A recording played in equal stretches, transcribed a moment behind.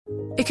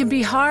It can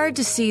be hard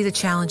to see the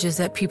challenges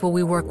that people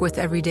we work with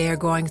every day are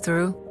going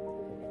through.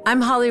 I'm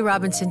Holly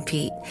Robinson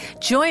Pete.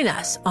 Join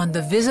us on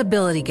The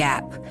Visibility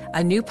Gap,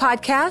 a new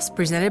podcast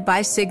presented by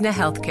Cigna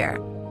Healthcare.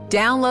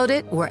 Download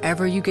it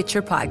wherever you get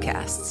your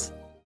podcasts.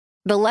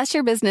 The less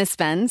your business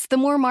spends, the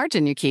more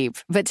margin you keep.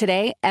 But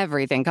today,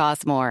 everything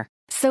costs more.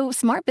 So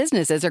smart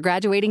businesses are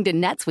graduating to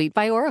NetSuite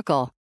by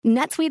Oracle.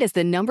 NetSuite is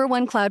the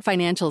 #1 cloud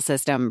financial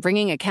system,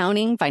 bringing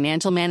accounting,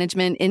 financial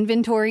management,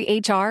 inventory,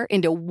 HR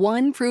into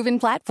one proven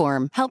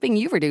platform, helping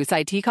you reduce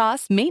IT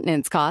costs,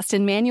 maintenance costs,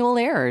 and manual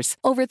errors.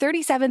 Over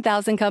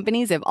 37,000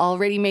 companies have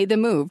already made the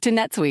move to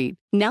NetSuite.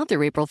 Now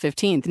through April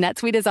 15th,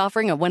 NetSuite is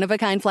offering a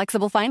one-of-a-kind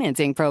flexible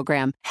financing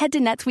program. Head to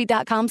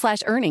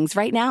netsuite.com/earnings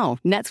right now.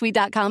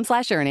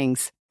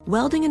 netsuite.com/earnings.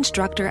 Welding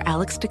instructor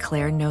Alex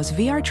DeClaire knows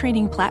VR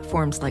training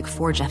platforms like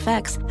Forge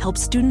FX help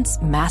students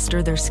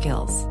master their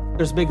skills.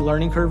 There's a big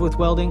learning curve with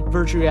welding.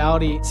 Virtual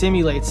reality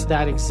simulates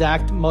that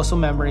exact muscle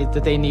memory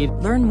that they need.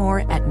 Learn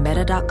more at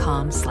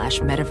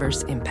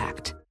meta.com/metaverse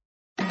impact.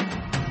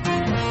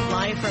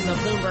 Live from the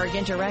Bloomberg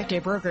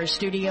Interactive Brokers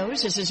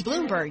Studios, this is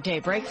Bloomberg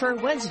Daybreak for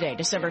Wednesday,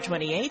 December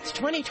 28th,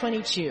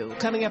 2022.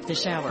 Coming up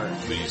this hour.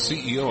 The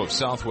CEO of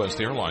Southwest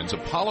Airlines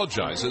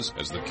apologizes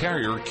as the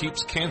carrier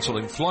keeps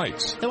canceling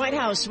flights. The White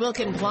House will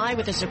comply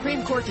with the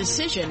Supreme Court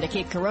decision to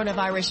keep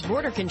coronavirus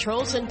border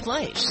controls in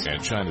place.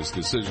 And China's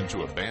decision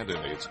to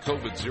abandon its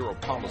COVID-0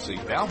 policy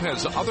now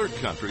has other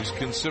countries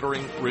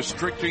considering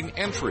restricting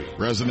entry.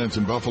 Residents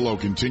in Buffalo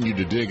continue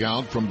to dig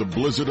out from the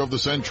blizzard of the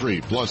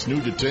century, plus new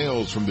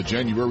details from the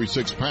January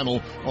 6th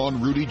panel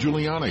on Rudy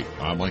Giuliani.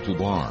 I'm Michael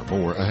Barr.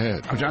 More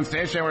ahead. I'm John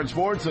Stashower in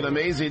sports. An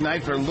amazing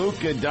night for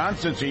Luka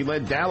Doncic. He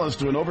led Dallas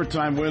to an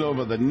overtime win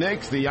over the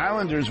Knicks. The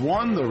Islanders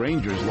won. The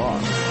Rangers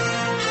lost.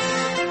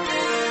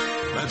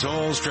 That's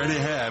all straight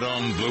ahead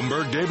on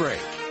Bloomberg Daybreak.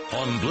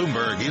 On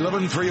Bloomberg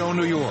 1130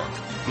 New York,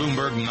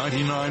 Bloomberg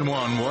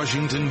 99.1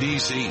 Washington,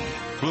 D.C.,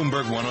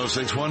 Bloomberg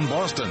 106.1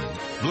 Boston,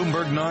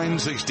 Bloomberg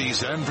 960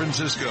 San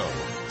Francisco,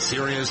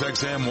 Sirius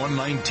XM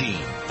 119,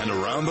 and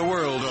around the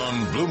world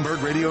on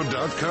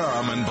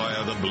BloombergRadio.com and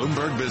via the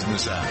Bloomberg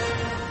Business app.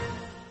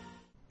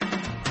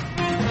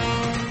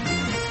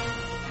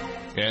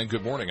 And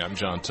good morning, I'm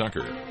John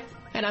Tucker.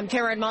 And I'm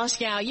Karen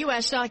Moscow.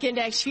 U.S. stock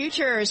index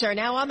futures are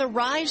now on the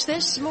rise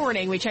this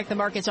morning. We check the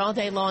markets all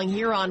day long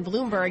here on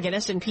Bloomberg, and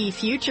S&P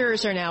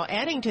futures are now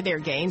adding to their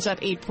gains, up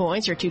 8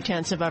 points or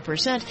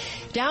 0.2%.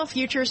 Dow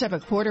futures up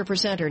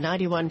 0.25% or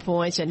 91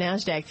 points, and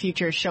NASDAQ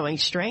futures showing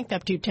strength,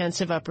 up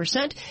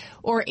 0.2%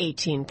 or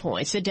 18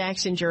 points. The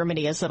DAX in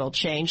Germany has little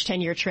change.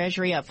 10-year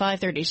Treasury up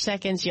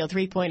 5/32, yield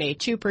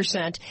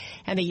 3.82%,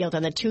 and the yield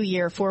on the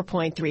 2-year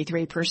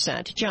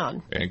 4.33%.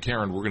 John. And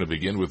Karen, we're going to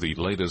begin with the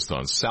latest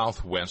on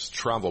Southwest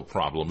travel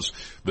problems.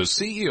 The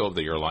CEO of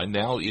the airline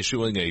now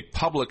issuing a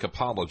public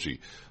apology.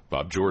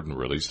 Bob Jordan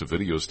released a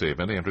video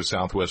statement after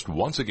Southwest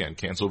once again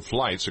canceled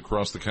flights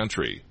across the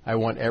country. I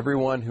want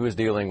everyone who is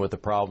dealing with the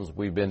problems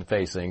we've been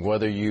facing,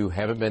 whether you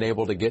haven't been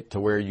able to get to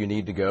where you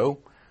need to go,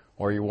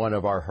 or you're one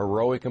of our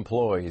heroic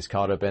employees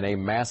caught up in a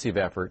massive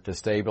effort to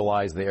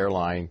stabilize the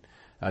airline,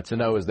 to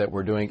know is that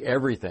we're doing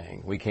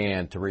everything we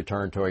can to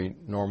return to a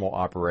normal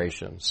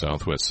operation.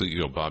 Southwest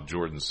CEO Bob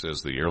Jordan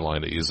says the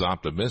airline is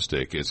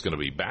optimistic it's going to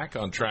be back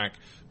on track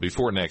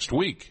before next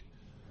week.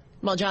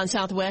 Well, John,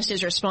 Southwest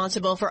is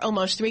responsible for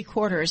almost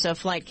 3/4 of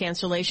flight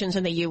cancellations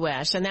in the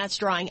U.S., and that's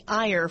drawing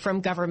ire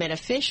from government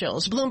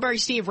officials.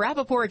 Bloomberg's Steve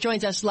Rappaport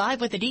joins us live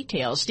with the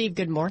details. Steve,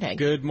 good morning.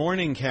 Good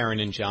morning,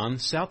 Karen and John.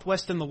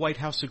 Southwest and the White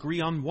House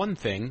agree on one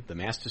thing. The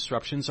mass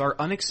disruptions are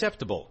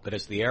unacceptable. But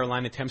as the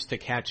airline attempts to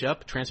catch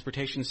up,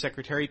 Transportation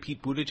Secretary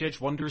Pete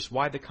Buttigieg wonders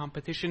why the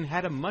competition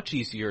had a much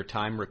easier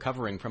time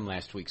recovering from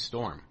last week's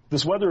storm.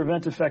 This weather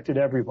event affected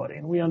everybody,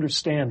 and we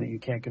understand that you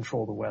can't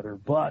control the weather,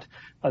 but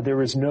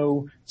there is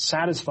no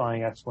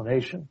satisfying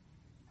explanation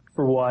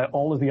for why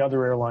all of the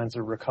other airlines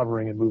are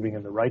recovering and moving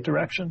in the right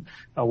direction,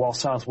 while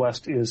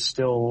Southwest is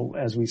still,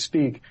 as we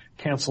speak,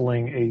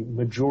 canceling a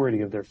majority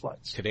of their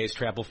flights. Today's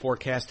travel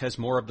forecast has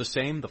more of the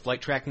same. The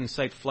flight tracking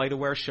site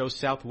FlightAware shows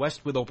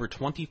Southwest with over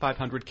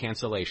 2,500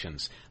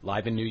 cancellations.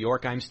 Live in New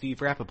York, I'm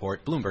Steve Rappaport,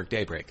 Bloomberg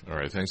Daybreak. All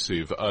right, thanks,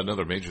 Steve.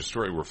 Another major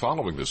story we're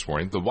following this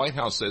morning. The White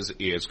House says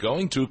it's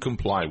going to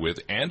comply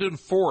with and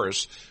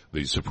enforce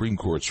the Supreme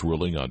Court's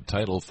ruling on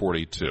Title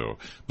 42.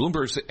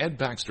 Bloomberg's Ed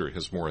Baxter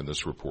has more in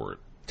this report.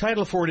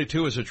 Title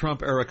 42 is a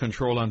Trump-era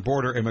control on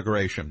border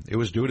immigration. It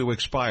was due to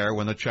expire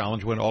when the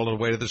challenge went all the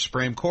way to the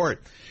Supreme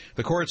Court.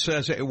 The court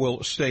says it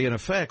will stay in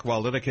effect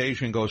while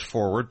litigation goes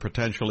forward,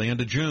 potentially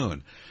into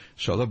June.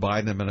 So the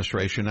Biden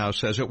administration now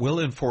says it will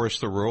enforce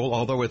the rule,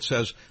 although it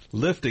says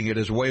lifting it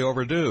is way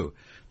overdue.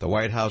 The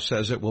White House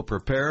says it will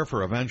prepare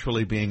for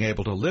eventually being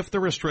able to lift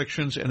the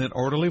restrictions in an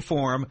orderly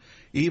form,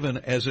 even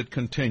as it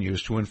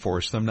continues to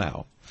enforce them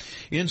now.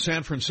 In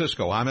San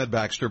Francisco, I'm Ed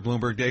Baxter,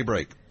 Bloomberg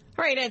Daybreak.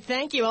 All right, Ed,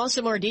 thank you.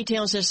 Also, more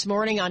details this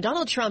morning on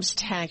Donald Trump's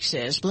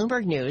taxes.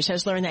 Bloomberg News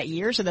has learned that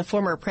years of the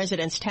former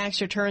president's tax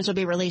returns will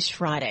be released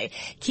Friday.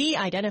 Key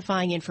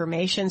identifying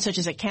information, such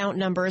as account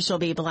numbers, will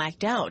be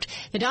blacked out.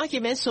 The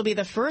documents will be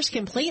the first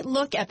complete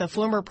look at the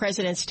former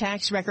president's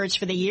tax records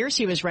for the years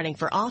he was running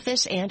for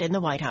office and in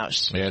the White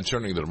House. And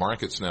turning to the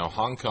markets now,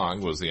 Hong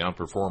Kong was the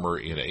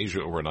outperformer in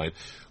Asia overnight.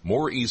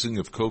 More easing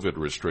of COVID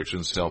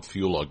restrictions helped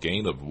fuel a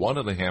gain of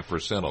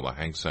 1.5% on the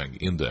Hang Seng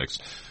Index.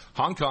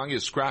 Hong Kong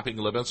is scrapping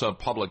limits on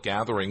public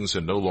gatherings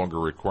and no longer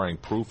requiring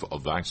proof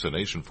of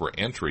vaccination for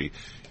entry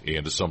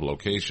into some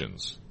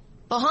locations.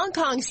 Well, Hong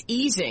Kong's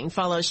easing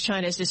follows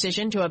China's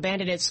decision to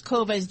abandon its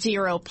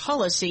COVID-0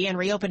 policy and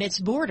reopen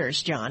its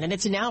borders, John, and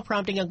it's now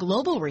prompting a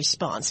global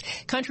response.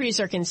 Countries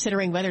are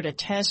considering whether to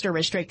test or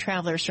restrict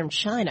travelers from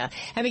China.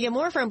 And we get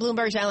more from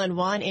Bloomberg's Alan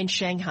Wan in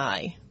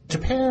Shanghai.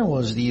 Japan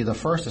was the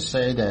first to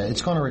say that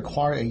it's going to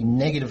require a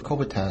negative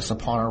COVID test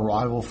upon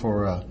arrival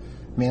for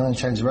mainland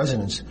Chinese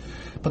residents.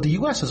 But the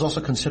U.S. is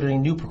also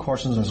considering new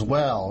precautions as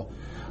well.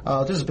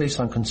 This is based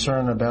on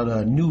concern about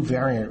a new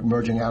variant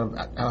emerging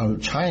out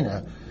of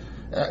China.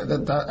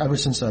 Ever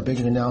since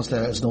Beijing announced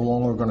that it's no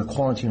longer going to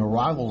quarantine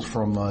arrivals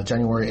from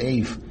January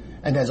 8th,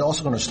 and that's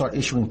also going to start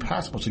issuing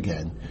passports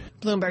again.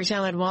 Bloomberg's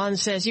Alan Wan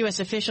says U.S.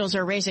 officials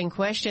are raising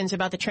questions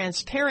about the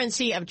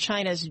transparency of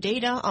China's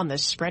data on the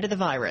spread of the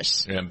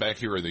virus. And back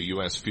here in the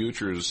U.S.,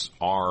 futures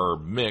are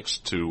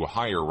mixed to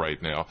higher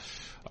right now.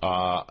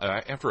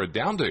 After a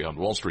down day on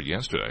Wall Street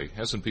yesterday,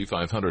 S&P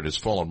 500 has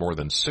fallen more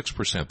than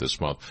 6%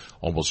 this month,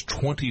 almost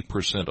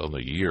 20% on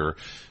the year.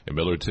 And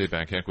Miller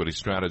Tabak equity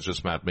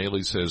strategist Matt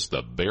Maley says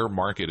the bear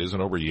market isn't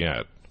over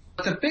yet.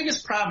 The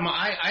biggest problem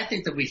I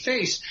think that we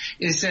face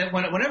is that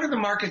whenever the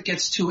market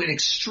gets to an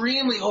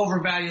extremely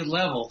overvalued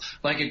level,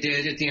 like it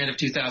did at the end of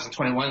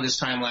 2021, this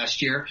time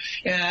last year,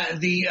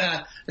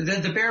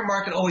 the bear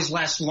market always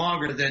lasts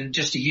longer than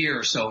just a year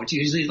or so. It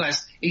usually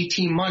lasts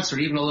 18 months or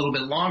even a little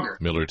bit longer.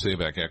 Miller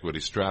Tabak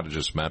equity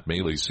strategist Matt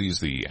Maley sees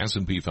the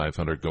S&P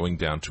 500 going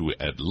down to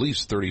at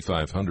least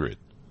 3,500.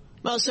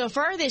 Well, so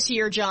far this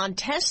year, John,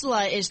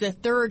 Tesla is the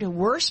third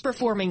worst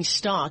performing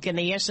stock in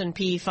the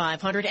S&P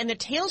 500, and the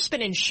tailspin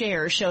in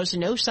shares shows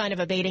no sign of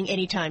abating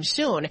anytime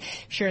soon.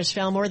 Shares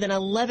fell more than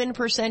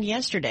 11%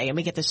 yesterday, and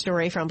we get the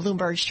story from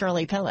Bloomberg's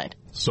Charlie Pellet.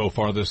 So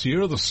far this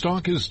year, the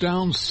stock is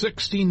down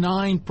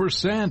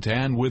 69%,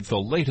 and with the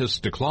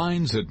latest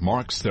declines, it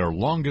marks their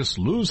longest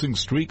losing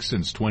streak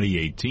since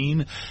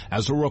 2018,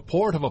 as a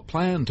report of a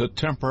plan to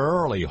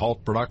temporarily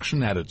halt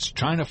production at its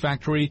China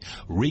factory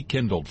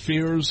rekindled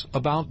fears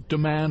about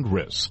demand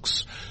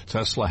risks.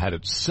 Tesla had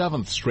its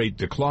seventh straight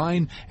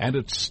decline and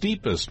its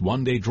steepest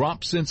one-day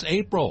drop since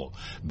April.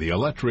 The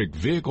electric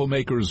vehicle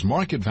maker's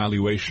market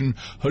valuation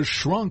has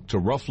shrunk to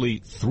roughly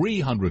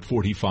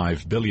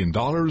 $345 billion,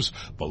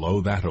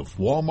 below that of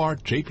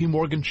Walmart, J.P.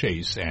 Morgan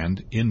Chase,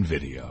 and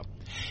NVIDIA.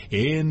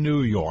 In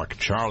New York,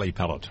 Charlie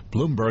Pellet,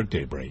 Bloomberg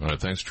Daybreak. All right,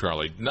 thanks,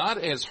 Charlie. Not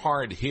as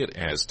hard hit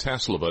as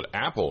Tesla, but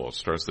Apple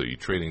starts the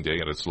trading day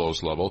at its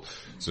lowest level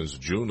since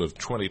June of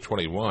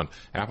 2021.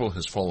 Apple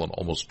has fallen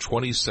almost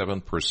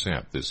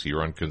 27% this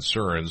year on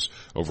concerns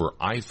over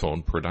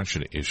iPhone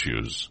production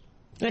issues.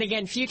 And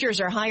again,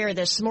 futures are higher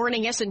this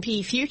morning.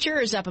 S&P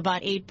futures up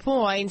about 8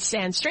 points.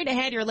 And straight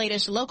ahead, your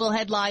latest local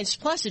headlines,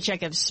 plus a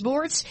check of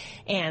sports.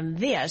 And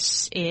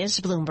this is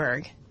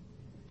Bloomberg.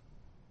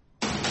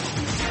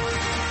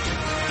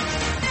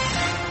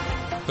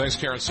 Thanks,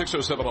 Karen.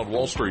 6:07 on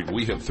Wall Street.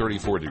 We have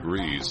 34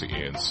 degrees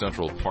in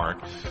Central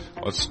Park.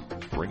 Let's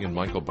bring in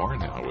Michael Barr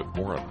now with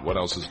more on what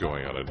else is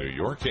going on in New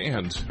York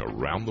and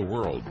around the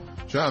world.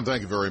 John,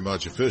 thank you very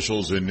much.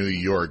 Officials in New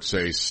York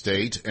say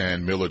state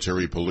and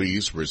military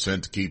police were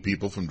sent to keep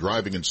people from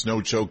driving in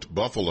snow-choked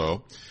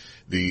Buffalo.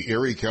 The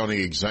Erie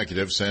County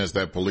executive says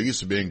that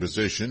police are being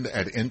positioned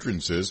at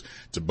entrances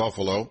to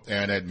Buffalo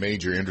and at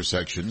major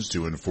intersections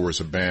to enforce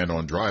a ban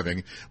on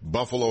driving.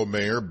 Buffalo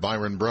Mayor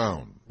Byron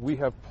Brown. We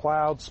have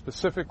plowed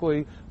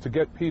specifically to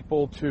get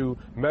people to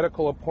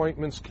medical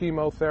appointments,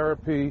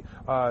 chemotherapy,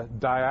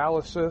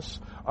 dialysis.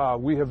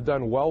 We have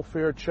done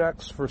welfare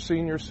checks for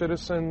senior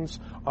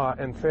citizens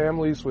and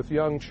families with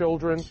young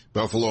children.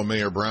 Buffalo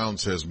Mayor Brown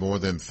says more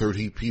than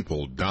 30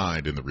 people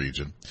died in the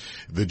region.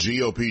 The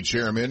GOP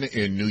chairman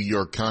in New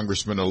York,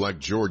 Congressman-elect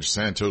George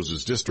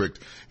Santos' district,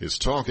 is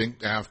talking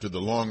after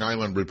the Long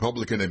Island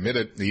Republican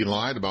admitted he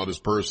lied about his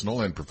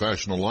personal and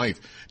professional life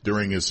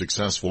during his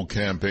successful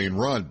campaign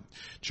run.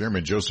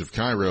 Chairman Joseph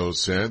Cairo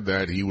said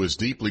that he was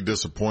deeply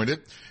disappointed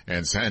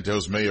and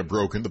Santos may have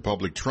broken the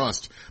public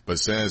trust, but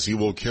says he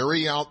will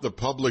carry out the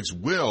public's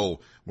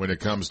will when it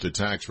comes to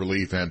tax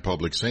relief and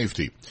public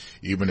safety.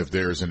 Even if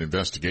there's an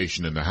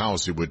investigation in the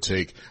House, it would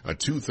take a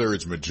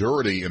 2/3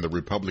 majority in the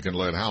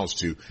Republican-led House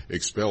to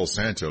expel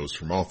Santos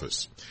from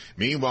office.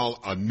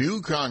 Meanwhile, a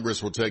new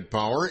Congress will take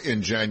power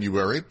in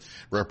January.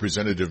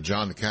 Representative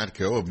John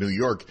Katko of New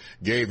York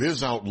gave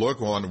his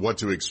outlook on what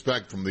to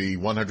expect from the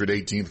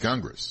 118th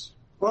Congress.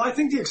 Well, I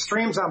think the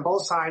extremes on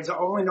both sides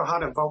only know how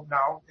to vote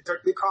no.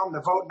 They call them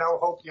the vote no,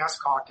 hope yes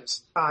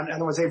caucus. In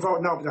other words, they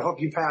vote no, but they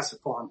hope you pass it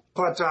for them.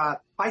 But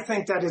I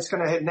think that it's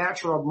going to hit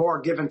natural more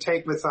give and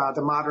take with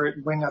the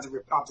moderate wing of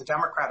the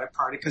Democratic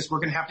Party because we're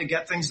going to have to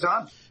get things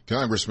done.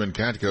 Congressman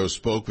Katko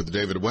spoke with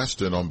David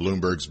Weston on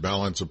Bloomberg's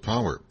Balance of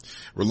Power.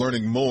 We're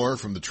learning more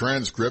from the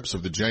transcripts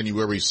of the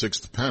January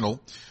 6th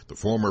panel. The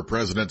former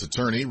president's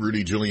attorney,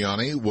 Rudy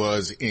Giuliani,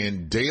 was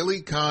in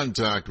daily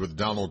contact with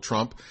Donald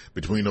Trump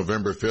between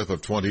November 5th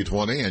of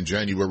 2020 and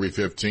January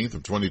 15th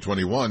of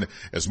 2021,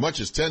 as much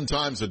as 10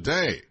 times a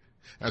day.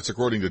 That's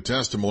according to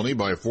testimony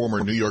by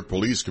former New York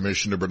Police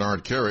Commissioner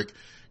Bernard Kerik.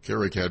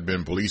 Kerik had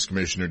been police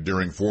commissioner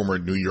during former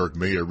New York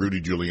Mayor Rudy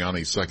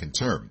Giuliani's second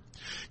term.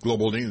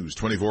 Global news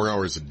 24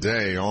 hours a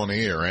day on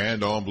air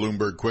and on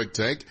Bloomberg Quick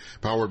Take,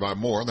 powered by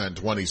more than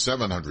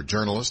 2,700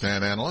 journalists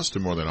and analysts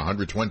in more than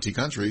 120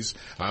 countries.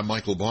 I'm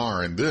Michael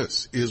Barr, and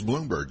this is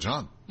Bloomberg.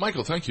 John.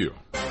 Michael, thank you.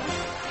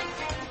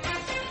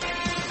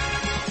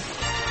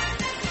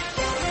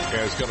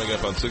 As coming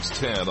up on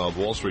 6:10 on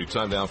Wall Street,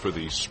 time now for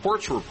the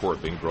sports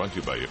report being brought to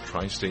you by your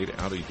Tri-State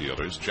Audi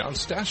dealers. John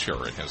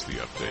Stasher has the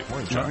update.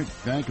 Morning, John. All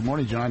right, good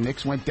morning, John.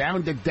 Knicks went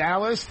down to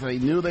Dallas. They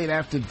knew they'd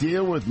have to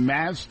deal with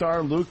Mavs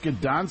star Luka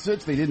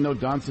Doncic. They didn't know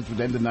Doncic would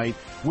end the night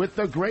with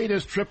the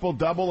greatest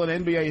triple-double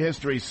in NBA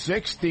history.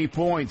 60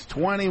 points,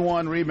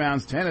 21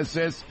 rebounds, 10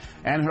 assists,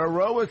 and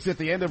heroics at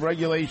the end of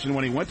regulation.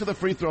 When he went to the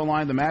free throw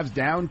line, the Mavs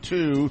down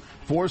 2,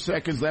 4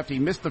 seconds left. He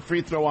missed the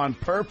free throw on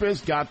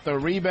purpose, got the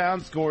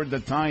rebound, scored the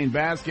tying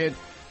basket.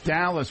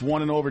 Dallas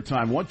won in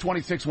overtime,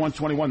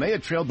 126-121. They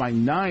had trailed by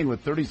 9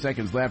 with 30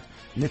 seconds left.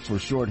 Knicks were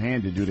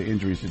shorthanded due to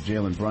injuries to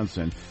Jalen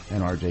Brunson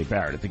and R.J.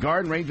 Barrett. At the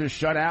Garden, Rangers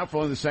shut out for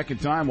only the second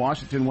time.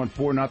 Washington won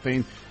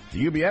 4-0.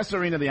 The UBS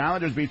Arena, the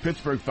Islanders beat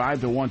Pittsburgh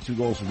 5-1, 2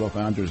 goals for both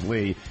Anders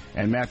Lee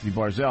and Matthew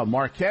Barzal.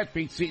 Marquette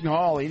beat Seton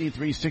Hall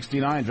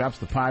 83-69, drops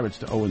the Pirates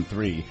to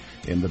 0-3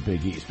 in the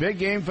Big East. Big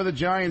game for the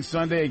Giants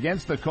Sunday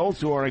against the Colts,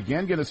 who are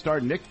again going to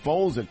start Nick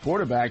Foles at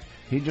quarterback.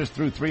 He just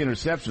threw 3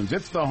 interceptions.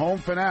 It's the home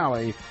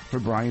finale for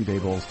Brian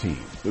Daboll's team.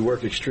 We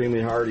work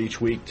extremely hard each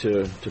week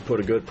to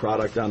put a good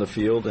product on the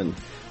field, and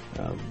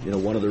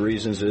one of the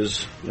reasons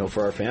is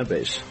for our fan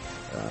base.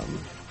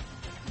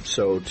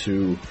 So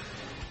to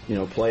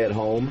play at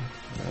home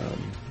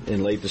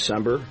in late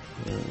December,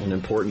 an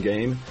important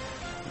game.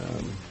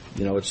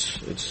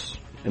 It's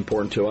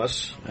important to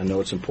us. I know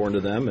it's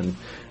important to them, and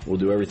we'll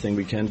do everything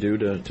we can do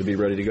to be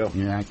ready to go.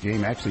 Yeah, that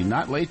game actually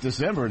not late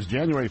December. It's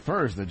January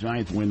 1st. The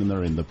Giants win and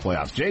they're in the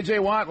playoffs. J.J.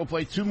 Watt will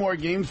play 2 more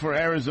games for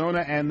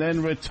Arizona and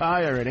then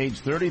retire at age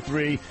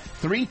 33.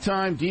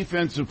 3-time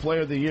Defensive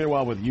Player of the Year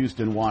while with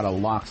Houston. Watt a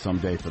lock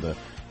someday for the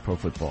Pro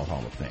Football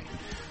Hall of Fame.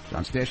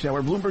 John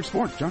Stashauer, Bloomberg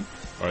Sports. John?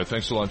 All right,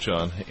 thanks a lot,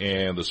 John.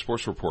 And the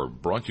sports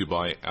report brought to you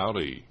by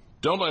Audi.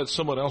 Don't let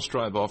someone else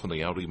drive off in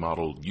the Audi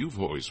model you've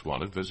always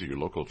wanted. Visit your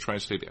local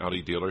Tri-State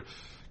Audi dealer.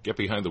 Get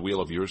behind the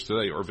wheel of yours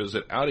today, or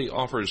visit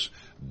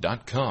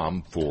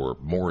AudiOffers.com for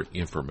more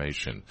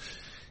information.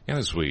 And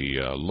as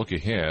we look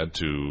ahead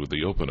to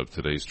the open of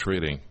today's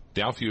trading,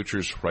 Dow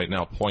futures right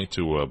now point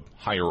to a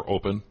higher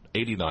open,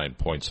 89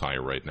 points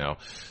higher right now.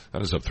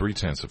 That is up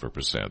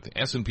 0.3%. The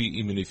S&P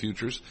E-mini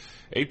futures,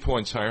 8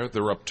 points higher.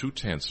 They're up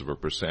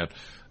 0.2%.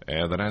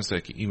 And the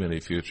Nasdaq E-mini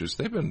futures,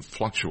 they've been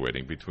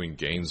fluctuating between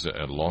gains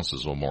and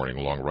losses all morning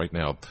long. Right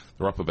now,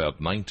 they're up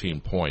about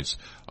 19 points,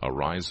 a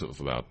rise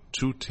of about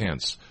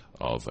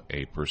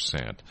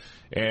 0.2%.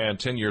 And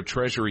 10-year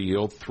Treasury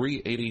yield,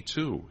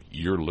 3.82.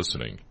 You're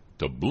listening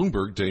to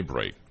Bloomberg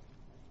Daybreak.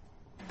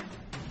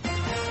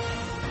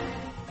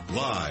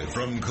 Live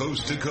from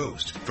coast to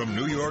coast, from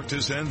New York to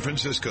San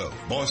Francisco,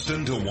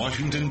 Boston to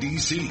Washington,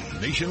 D.C.,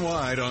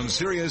 nationwide on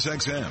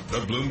SiriusXM, the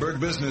Bloomberg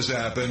Business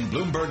app, and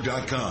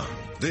Bloomberg.com.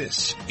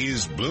 This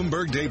is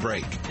Bloomberg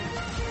Daybreak.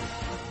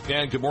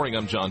 And good morning,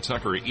 I'm John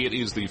Tucker. It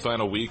is the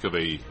final week of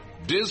a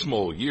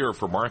dismal year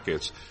for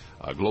markets.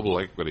 Global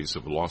equities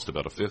have lost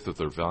about 1/5 of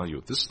their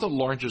value. This is the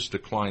largest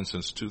decline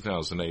since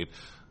 2008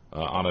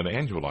 on an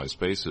annualized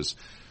basis.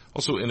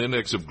 Also, an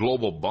index of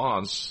global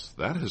bonds,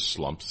 that has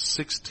slumped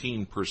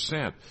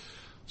 16%.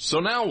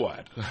 So now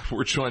what?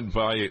 We're joined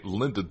by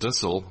Linda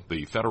Dissel,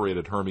 the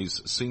Federated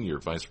Hermes Senior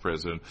Vice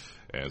President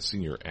and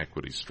Senior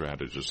Equity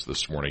Strategist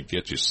this morning.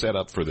 Get you set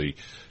up for the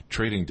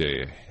trading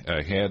day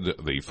ahead,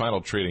 the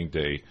final trading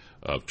day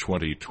of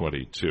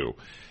 2022.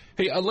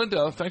 Hey,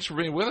 Linda, thanks for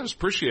being with us.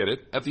 Appreciate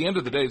it. At the end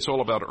of the day, it's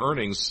all about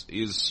earnings.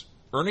 Is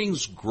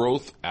earnings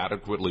growth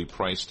adequately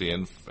priced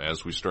in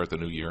as we start the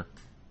new year?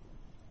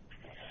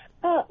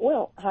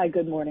 Well, hi,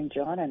 good morning,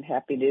 John, and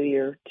Happy New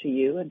Year to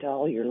you and to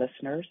all your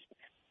listeners.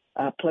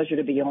 Pleasure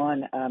to be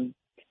on.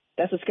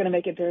 That's what's going to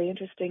make it very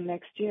interesting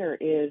next year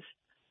is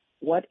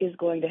what is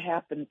going to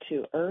happen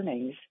to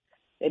earnings.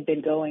 They've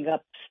been going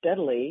up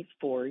steadily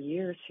for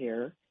years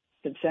here.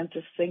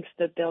 Consensus thinks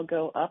that they'll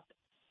go up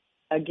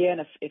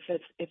again. If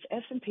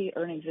S&P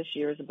earnings this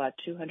year is about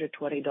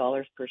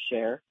 $220 per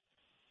share,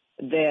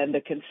 then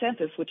the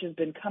consensus, which has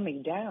been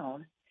coming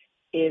down,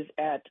 is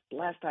at,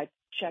 last I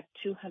checked,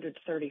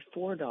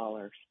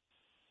 $234.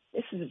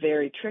 This is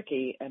very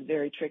tricky, and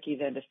very tricky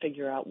then to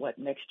figure out what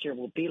next year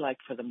will be like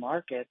for the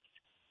markets,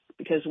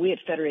 because we at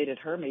Federated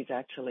Hermes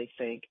actually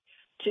think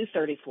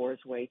 234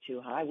 is way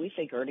too high. We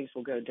think earnings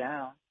will go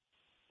down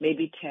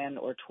maybe 10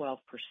 or 12%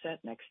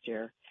 next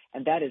year,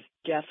 and that is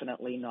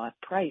definitely not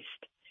priced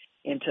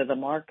into the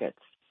markets.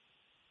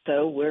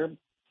 So we're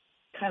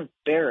kind of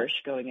bearish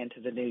going into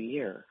the new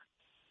year.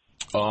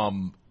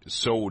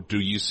 So do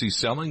you see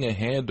selling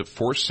ahead,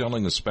 forced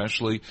selling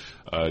especially,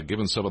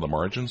 given some of the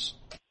margins?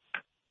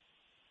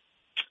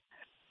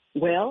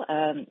 Well,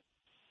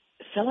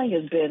 selling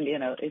has been,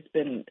 it's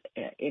been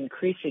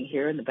increasing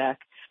here in the back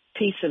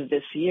piece of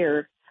this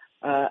year.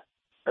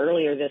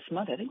 Earlier this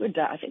month, I think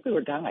we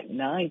were down like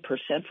 9%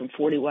 from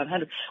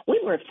 4,100.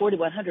 We were at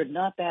 4,100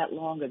 not that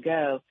long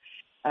ago,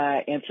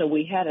 and so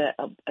we had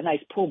a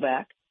nice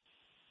pullback.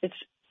 It's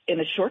in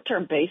a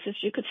short-term basis,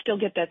 you could still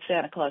get that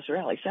Santa Claus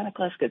rally. Santa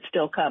Claus could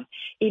still come,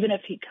 even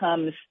if he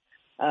comes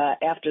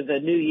after the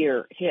new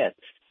year hits,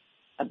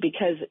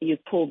 because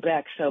you've pulled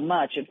back so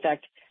much. In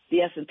fact,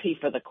 the S&P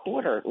for the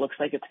quarter looks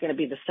like it's going to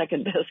be the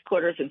second best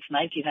quarter since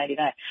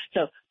 1999.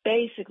 So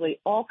basically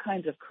all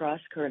kinds of cross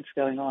currents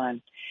going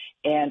on.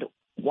 And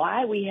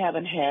why we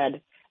haven't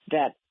had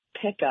that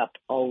pickup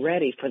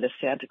already for the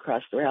Santa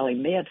Claus rally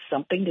may have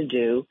something to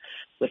do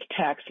with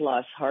tax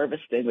loss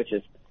harvesting, which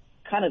is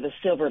kind of the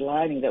silver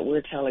lining that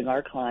we're telling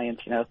our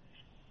clients,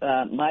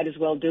 might as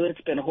well do it.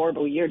 It's been a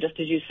horrible year. Just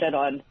as you said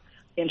on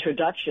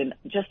introduction,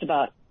 just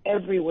about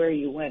everywhere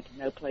you went,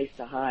 no place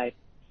to hide.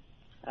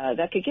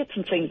 That could get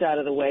some things out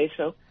of the way.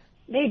 So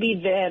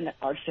maybe then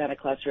our Santa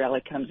Claus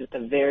rally comes at the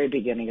very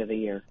beginning of the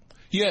year.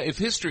 Yeah, if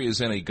history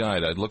is any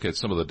guide, I'd look at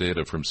some of the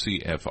data from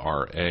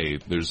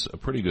CFRA. There's a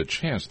pretty good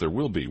chance there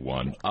will be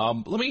one.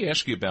 Let me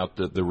ask you about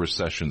the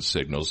recession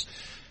signals.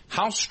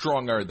 How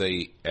strong are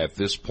they at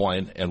this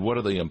point, and what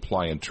do they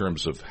imply in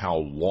terms of how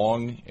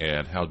long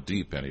and how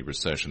deep any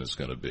recession is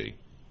going to be?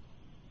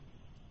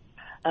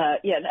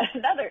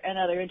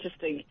 Another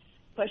interesting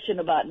question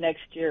about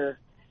next year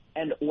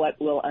and what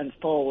will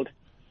unfold.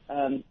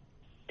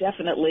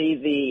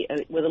 Definitely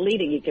with the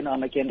leading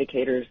economic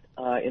indicators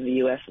in the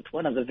U.S., it's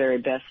one of the very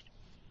best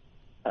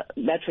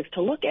metrics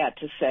to look at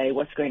to say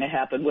what's going to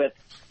happen with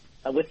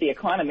the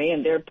economy,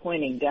 and they're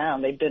pointing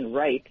down. They've been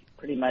right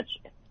pretty much,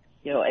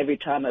 every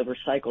time over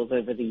cycles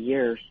over the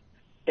years.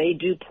 They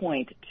do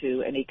point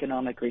to an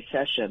economic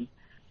recession,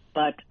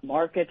 but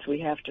markets,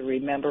 we have to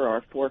remember,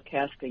 are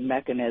forecasting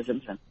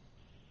mechanisms, and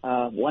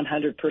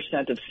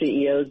 100% of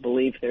CEOs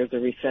believe there's a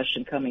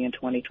recession coming in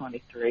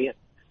 2023.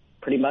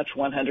 Pretty much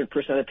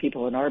 100% of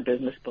people in our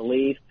business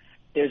believe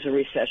there's a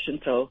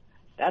recession. So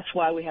that's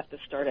why we have to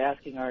start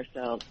asking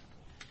ourselves,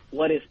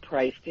 what is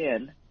priced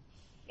in?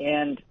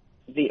 And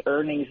the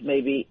earnings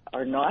maybe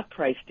are not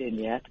priced in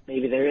yet.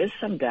 Maybe there is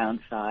some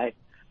downside,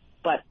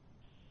 but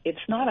it's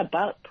not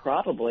about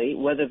probably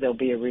whether there'll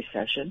be a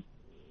recession,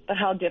 but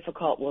how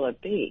difficult will it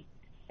be?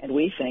 And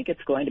we think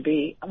it's going to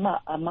be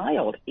a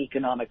mild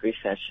economic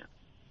recession.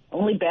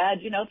 Only bad,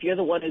 if you're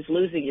the one who's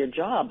losing your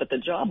job, but the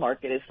job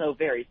market is so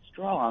very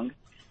strong.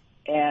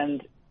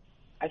 And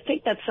I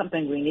think that's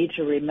something we need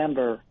to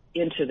remember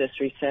into this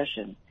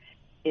recession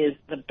is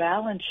the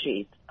balance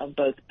sheets of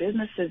both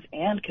businesses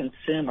and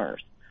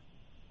consumers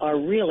are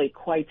really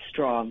quite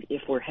strong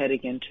if we're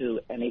heading into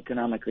an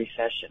economic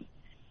recession.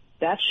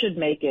 That should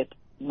make it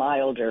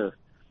milder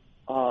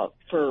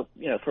for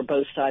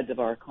both sides of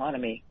our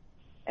economy.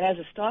 And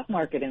as a stock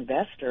market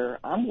investor,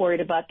 I'm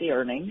worried about the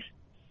earnings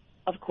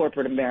of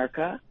corporate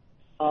America.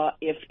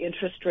 If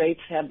interest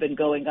rates have been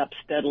going up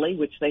steadily,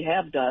 which they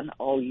have done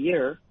all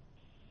year,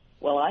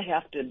 well, I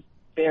have to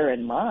bear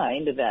in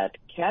mind that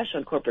cash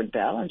on corporate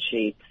balance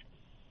sheets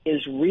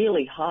is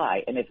really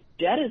high. And if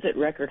debt is at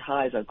record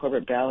highs on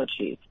corporate balance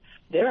sheets,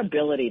 their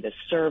ability to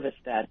service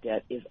that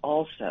debt is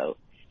also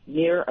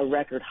near a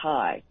record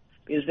high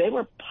because they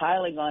were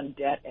piling on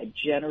debt at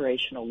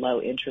generational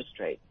low interest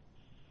rates.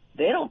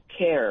 They don't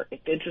care if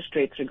interest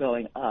rates are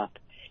going up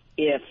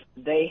if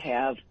they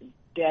have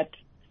debt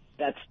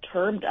that's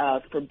termed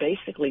out for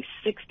basically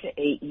 6 to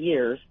 8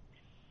 years,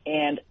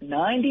 and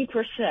 90%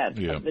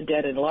 of the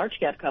debt in large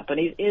cap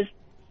companies is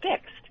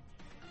fixed.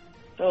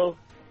 So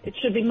it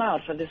should be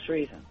mild for this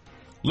reason.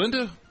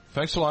 Linda,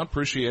 thanks a lot.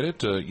 Appreciate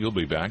it. You'll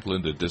be back.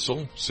 Linda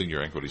Dissel,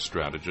 Senior Equity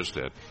Strategist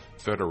at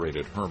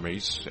Federated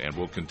Hermes, and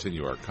we'll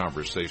continue our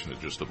conversation in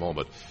just a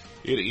moment.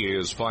 It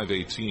is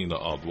 5:18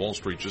 on Wall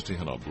Street, just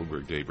ahead on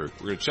Bloomberg Daybreak.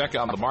 We're going to check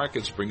out the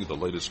markets, bring you the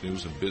latest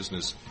news in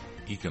business,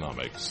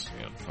 economics,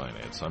 and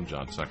finance. I'm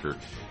John Tucker.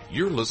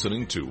 You're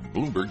listening to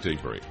Bloomberg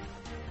Daybreak.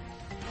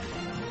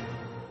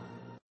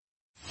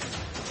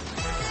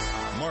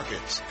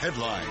 Markets,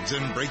 headlines,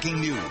 and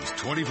breaking news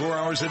 24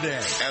 hours a day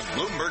at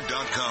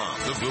Bloomberg.com,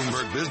 the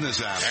Bloomberg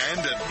Business app, and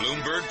at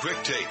Bloomberg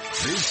Quick Take.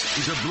 This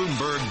is a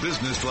Bloomberg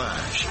Business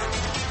Flash.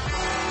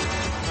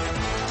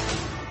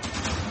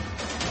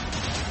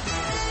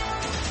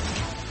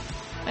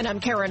 And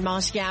I'm Karen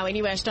Moscow. And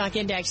U.S. stock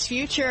index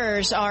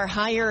futures are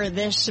higher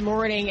this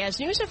morning as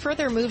news of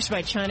further moves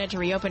by China to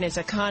reopen its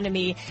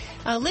economy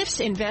lifts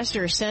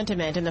investor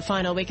sentiment in the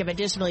final week of a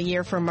dismal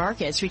year for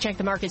markets. We check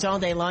the markets all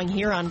day long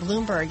here on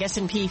Bloomberg.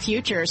 S&P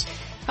futures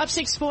Up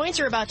 6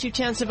 points, or about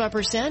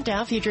 0.2%.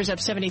 Dow futures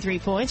up 73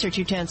 points, or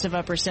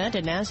 0.2%.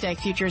 And NASDAQ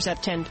futures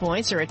up 10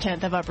 points, or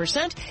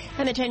 0.1%.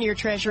 And the 10-year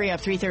Treasury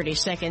up 3/30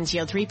 seconds,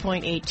 yield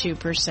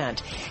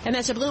 3.82%. And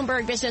that's a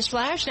Bloomberg Business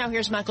Flash. Now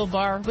here's Michael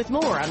Barr with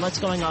more on what's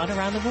going on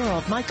around the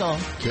world. Michael.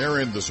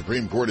 Karen, the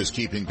Supreme Court is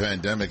keeping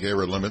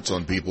pandemic-era limits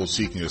on people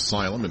seeking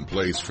asylum in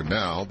place for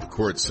now. The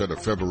court set a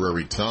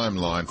February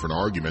timeline for an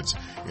argument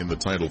in the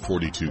Title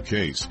 42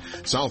 case.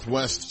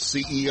 Southwest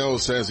CEO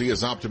says he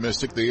is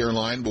optimistic the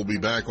airline will be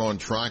back on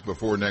track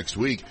before next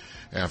week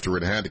after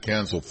it had to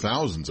cancel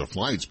thousands of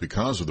flights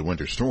because of the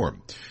winter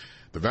storm.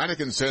 The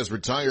Vatican says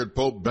retired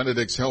Pope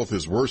Benedict's health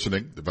is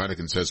worsening. The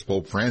Vatican says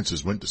Pope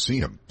Francis went to see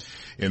him.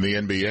 In the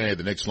NBA,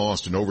 the Knicks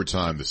lost in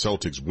overtime. The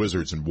Celtics,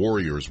 Wizards, and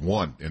Warriors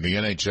won. In the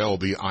NHL,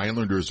 the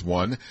Islanders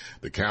won.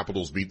 The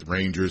Capitals beat the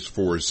Rangers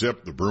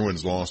 4-0. The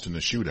Bruins lost in the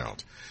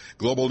shootout.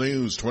 Global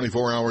news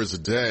 24 hours a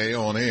day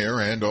on air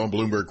and on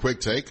Bloomberg Quick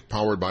Take,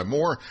 powered by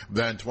more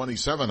than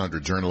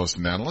 2,700 journalists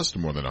and analysts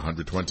in more than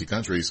 120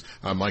 countries.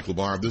 I'm Michael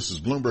Barr. This is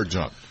Bloomberg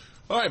John.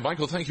 All right,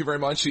 Michael, thank you very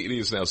much. It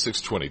is now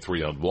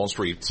 6:23 on Wall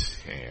Street,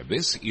 and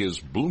this is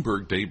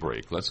Bloomberg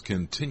Daybreak. Let's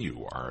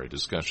continue our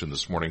discussion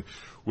this morning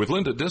with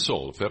Linda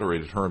Dissel,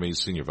 Federated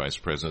Hermes Senior Vice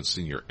President,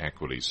 Senior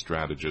Equity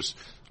Strategist.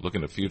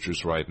 Looking at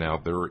futures right now,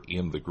 they're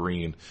in the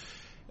green.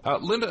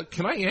 Linda,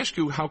 can I ask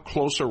you how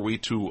close are we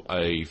to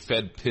a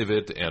Fed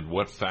pivot, and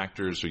what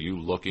factors are you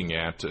looking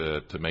at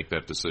to make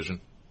that decision?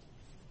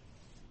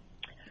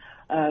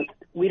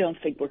 We don't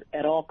think we're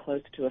at all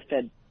close to a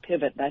Fed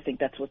pivot, and I think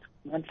that's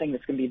one thing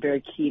that's going to be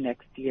very key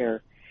next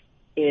year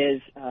is,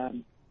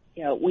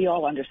 we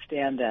all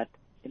understand that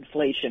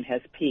inflation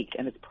has peaked,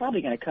 and it's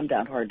probably going to come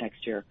down hard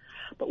next year.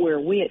 But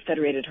where we at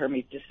Federated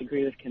Hermes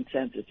disagree with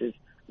consensus is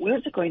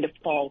where's it going to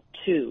fall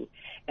to?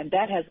 And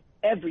that has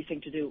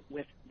everything to do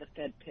with the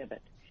Fed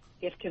pivot.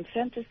 If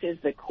consensus is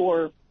the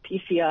core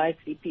PCI,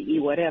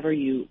 CPE, whatever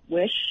you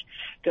wish,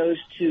 goes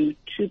to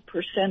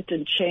 2%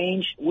 and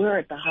change, we're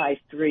at the high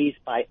threes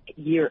by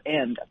year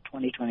end of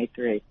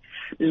 2023.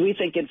 Because we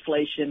think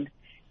inflation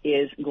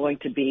is going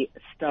to be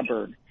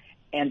stubborn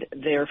and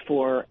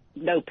therefore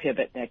no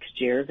pivot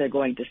next year. They're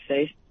going to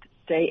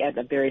stay at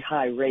a very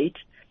high rate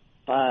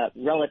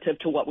relative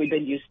to what we've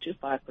been used to,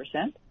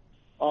 5%,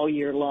 all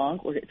year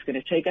long. It's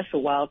going to take us a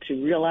while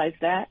to realize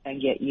that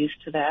and get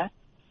used to that.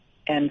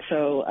 And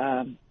so,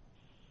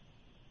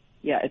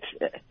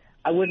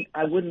 I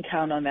wouldn't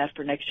count on that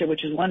for next year,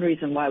 which is one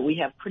reason why we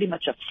have pretty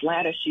much a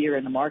flattish year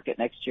in the market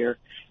next year.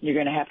 You're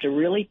going to have to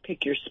really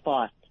pick your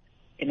spot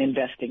in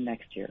investing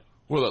next year.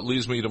 Well, that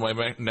leads me to my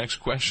next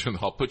question.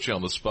 I'll put you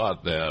on the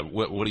spot.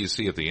 What do you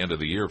see at the end of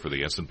the year for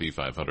the S&P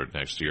 500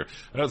 next year?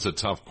 That's a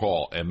tough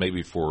call, and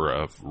maybe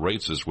for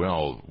rates as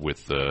well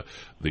with the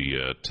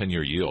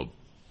 10-year yield.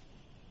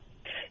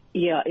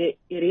 Yeah, it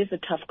is a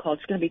tough call.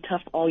 It's going to be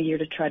tough all year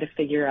to try to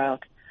figure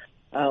out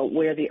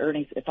where the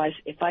earnings. If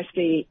I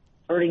see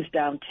earnings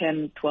down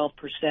 10, 12%,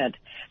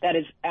 that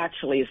is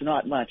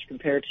not much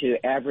compared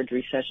to average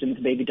recessions,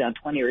 maybe down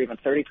 20 or even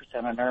 30%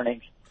 on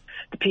earnings.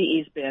 The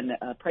PE's been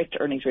price to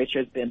earnings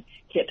ratio has been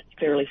hit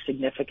fairly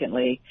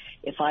significantly.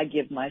 If I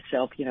give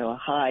myself, a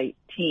high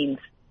teens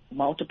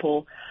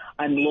multiple,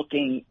 I'm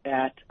looking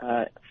at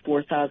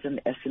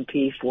 4,000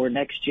 S&P for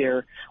next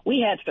year.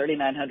 We had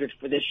 3,900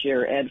 for this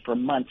year and for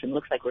months, and it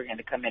looks like we're going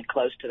to come in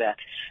close to that.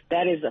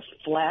 That is a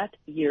flat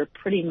year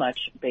pretty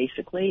much,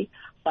 basically,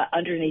 but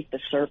underneath the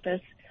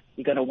surface,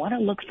 you're going to want to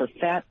look for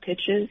fat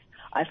pitches.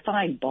 I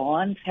find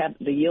bonds have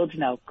the yields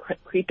now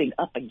creeping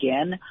up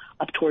again,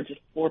 up towards the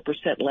 4%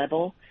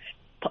 level.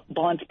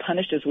 Bonds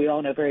punished, as we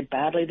all know, very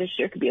badly this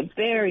year. Could be a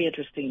very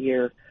interesting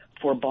year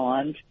for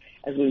bonds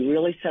as we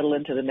really settle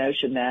into the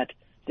notion that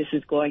this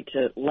is going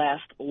to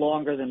last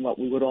longer than what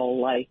we would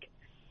all like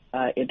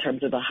in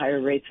terms of the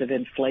higher rates of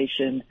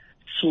inflation,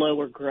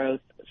 slower growth,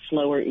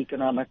 slower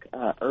economic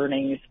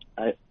earnings,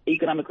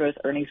 economic growth,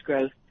 earnings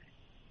growth.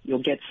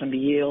 You'll get some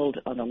yield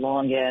on the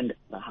long end.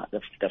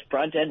 The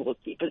front end will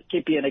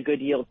keep you in a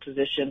good yield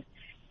position.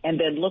 And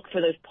then look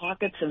for those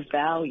pockets of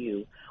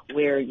value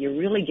where you're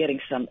really getting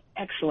some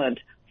excellent,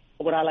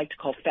 what I like to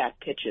call fat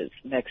pitches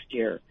next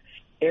year.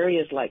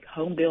 Areas like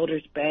home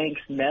builders, banks,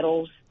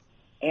 metals,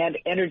 and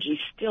energy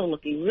still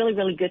looking really,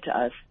 really good to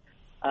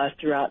us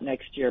throughout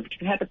next year. But you're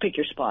going to have to pick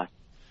your spot.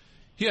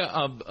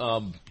 Yeah.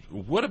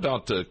 What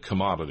about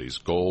commodities?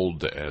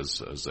 Gold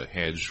as a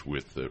hedge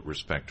with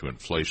respect to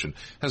inflation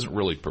hasn't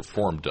really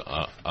performed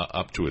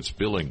up to its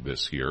billing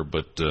this year,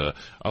 but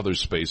other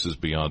spaces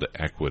beyond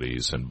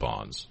equities and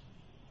bonds.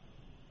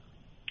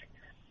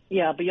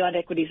 Yeah, beyond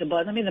equities and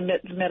bonds. I mean,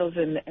 the metals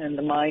and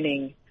the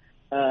mining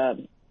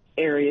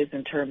areas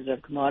in terms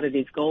of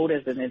commodities. Gold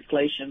as an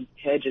inflation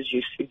hedge, as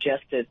you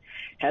suggested,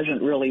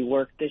 hasn't really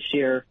worked this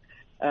year.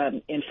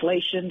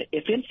 Inflation,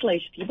 if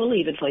you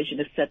believe inflation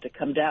is set to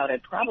come down,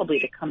 and probably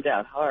to come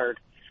down hard,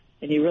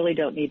 then you really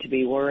don't need to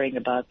be worrying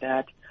about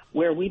that.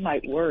 Where we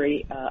might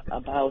worry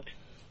about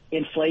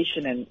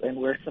inflation and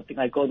where something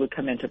like gold would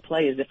come into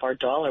play is if our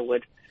dollar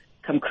would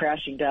come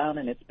crashing down,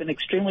 and it's been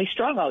extremely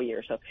strong all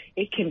year, so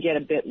it can get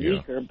a bit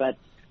weaker, but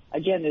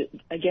again,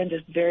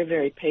 just very,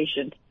 very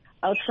patient.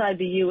 Outside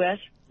the U.S.,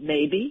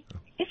 maybe.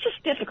 It's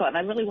just difficult. And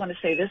I really want to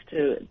say this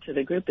to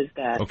the group is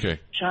that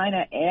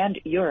China and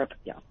Europe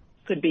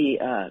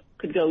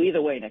could go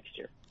either way next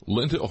year.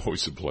 Linda,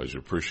 always a pleasure.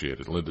 Appreciate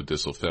it. Linda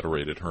Dissel,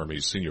 Federated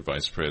Hermes, Senior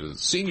Vice President,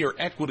 Senior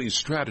Equity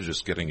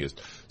Strategist, getting us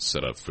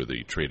set up for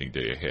the trading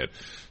day ahead.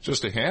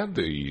 Just ahead,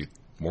 the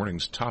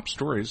morning's top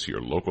stories,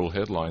 your local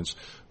headlines.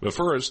 But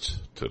first,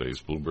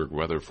 today's Bloomberg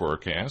weather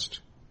forecast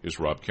is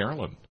Rob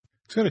Carolyn.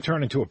 It's going to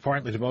turn into a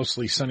partly to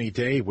mostly sunny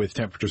day with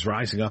temperatures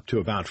rising up to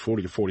about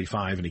 40 to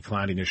 45. Any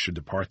cloudiness should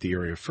depart the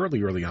area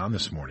fairly early on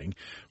this morning.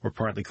 We're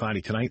partly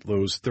cloudy tonight,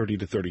 lows 30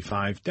 to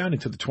 35, down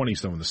into the 20s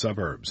though in the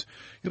suburbs.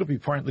 It'll be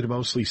partly to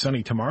mostly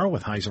sunny tomorrow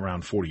with highs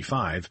around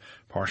 45.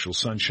 Partial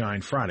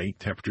sunshine Friday,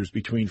 temperatures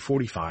between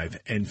 45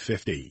 and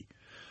 50.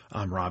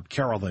 I'm Rob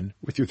Carolyn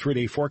with your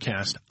 3-day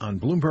forecast on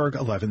Bloomberg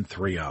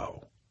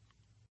 1130.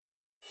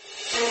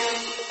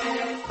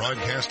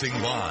 Broadcasting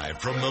live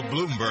from the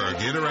Bloomberg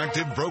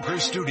Interactive Broker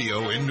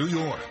Studio in New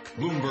York.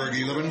 Bloomberg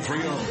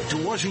 1130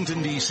 to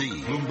Washington, D.C.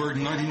 Bloomberg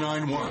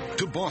 99.1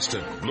 to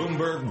Boston.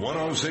 Bloomberg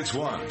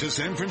 106.1 to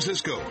San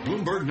Francisco.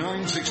 Bloomberg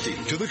 960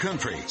 to the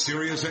country.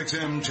 Sirius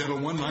XM Channel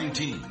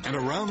 119. And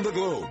around the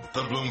globe,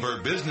 the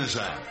Bloomberg Business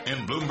app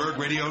and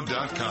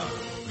BloombergRadio.com.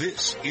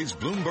 This is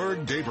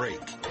Bloomberg Daybreak.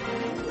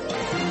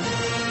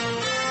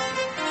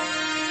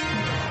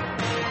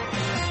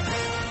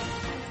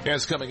 Yeah,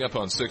 it's coming up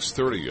on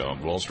 6:30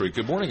 on Wall Street.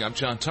 Good morning. I'm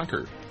John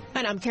Tucker.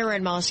 And I'm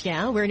Karen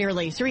Moscow. We're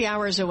nearly 3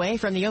 hours away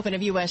from the open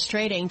of U.S.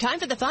 trading. Time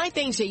for the 5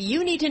 things that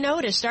you need to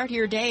know to start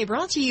your day,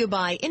 brought to you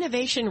by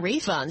Innovation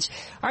Refunds.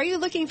 Are you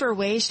looking for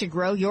ways to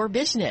grow your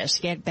business?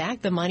 Get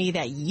back the money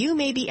that you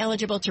may be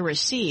eligible to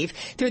receive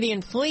through the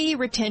Employee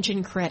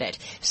Retention Credit.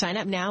 Sign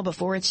up now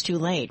before it's too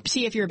late.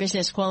 See if your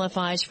business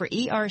qualifies for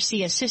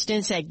ERC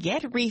assistance at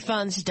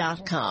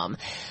getrefunds.com.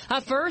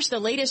 Up first, the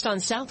latest on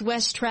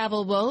Southwest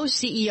travel woes.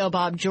 CEO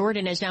Bob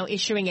Jordan is now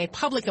issuing a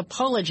public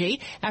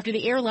apology after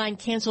the airline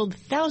canceled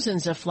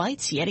thousands of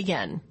flights yet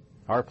again.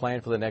 Our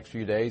plan for the next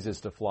few days is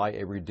to fly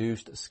a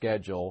reduced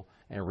schedule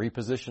and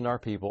reposition our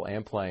people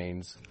and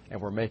planes, and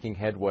we're making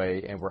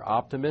headway, and we're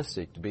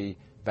optimistic to be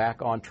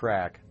back on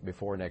track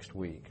before next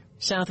week.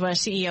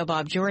 Southwest CEO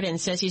Bob Jordan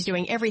says he's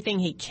doing everything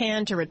he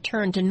can to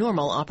return to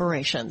normal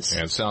operations.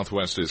 And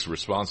Southwest is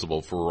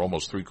responsible for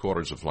almost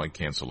 3/4 of flight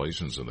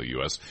cancellations in the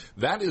U.S.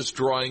 That is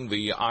drawing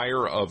the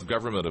ire of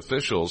government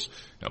officials.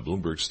 Now,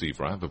 Bloomberg's Steve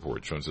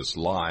Rappaport joins us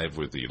live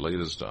with the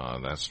latest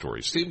on that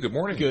story. Steve, good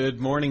morning.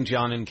 Good morning,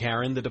 John and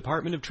Karen. The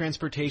Department of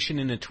Transportation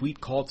in a tweet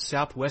called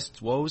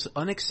Southwest's woes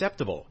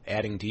unacceptable,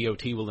 adding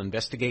DOT will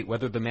investigate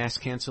whether the mass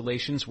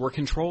cancellations were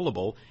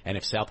controllable and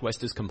if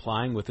Southwest is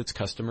complying with its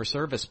customer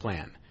service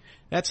plan.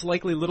 That's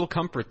likely little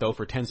comfort, though,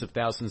 for tens of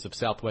thousands of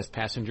Southwest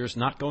passengers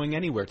not going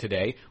anywhere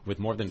today, with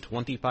more than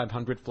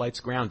 2,500 flights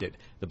grounded.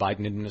 The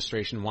Biden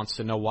administration wants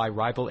to know why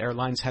rival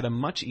airlines had a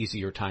much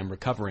easier time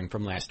recovering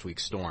from last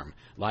week's storm.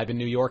 Live in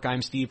New York,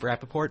 I'm Steve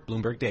Rappaport,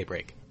 Bloomberg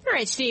Daybreak. All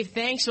right, Steve,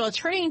 thanks. Well,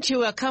 turning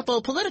to a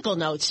couple political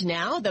notes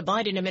now. The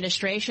Biden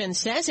administration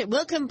says it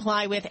will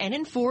comply with and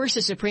enforce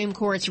the Supreme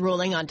Court's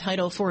ruling on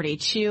Title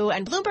 42.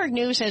 And Bloomberg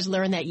News has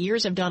learned that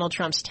years of Donald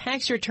Trump's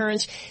tax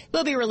returns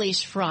will be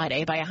released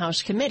Friday by a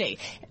House committee.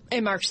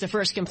 It marks the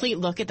first complete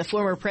look at the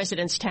former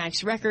president's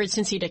tax record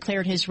since he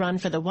declared his run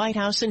for the White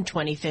House in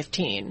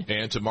 2015.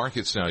 And to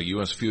markets now,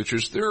 U.S.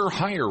 futures, they're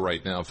higher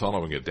right now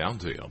following a down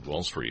day on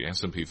Wall Street.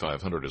 S&P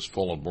 500 has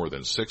fallen more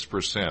than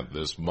 6%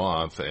 this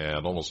month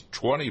and almost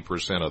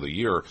 20% of the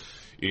year.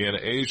 In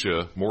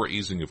Asia, more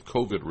easing of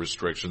COVID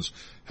restrictions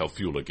helped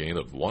fuel a gain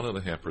of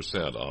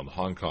 1.5% on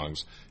Hong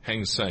Kong's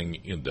Hang Seng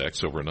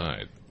Index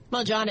overnight.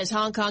 Well, John, as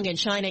Hong Kong and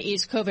China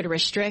ease COVID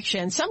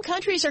restrictions, some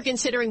countries are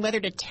considering whether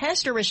to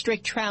test or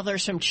restrict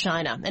travelers from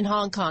China. And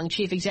Hong Kong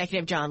Chief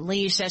Executive John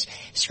Lee says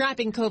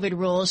scrapping COVID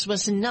rules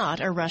was not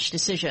a rush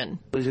decision.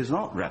 It is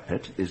not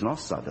rapid. It's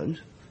not sudden.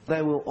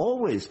 There will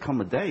always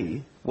come a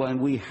day when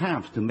we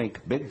have to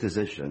make big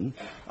decisions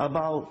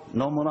about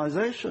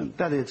normalization.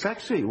 That is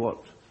actually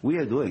what we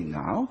are doing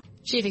now.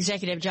 Chief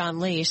Executive John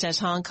Lee says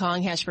Hong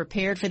Kong has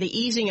prepared for the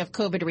easing of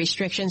COVID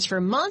restrictions for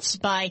months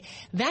by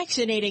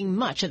vaccinating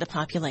much of the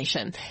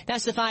population.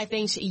 That's the 5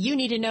 things you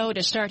need to know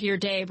to start your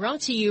day, brought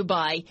to you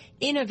by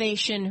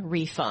Innovation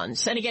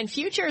Refunds. And again,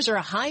 futures are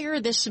higher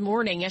this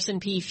morning.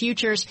 S&P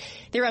futures,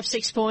 they're up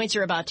 6 points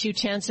or about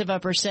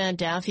 0.2%.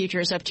 Dow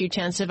futures up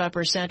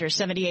 0.2% or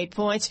 78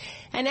 points.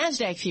 And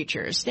NASDAQ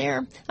futures,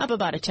 they're up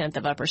about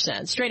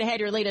 0.1%. Straight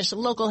ahead, your latest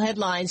local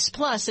headlines,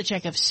 plus a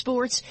check of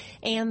sports.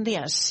 And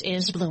this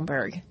is Bloomberg. All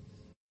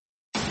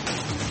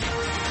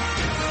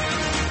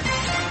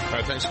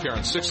right, thanks,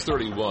 Karen.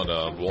 6:31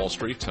 on Wall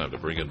Street. Time to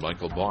bring in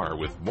Michael Barr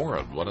with more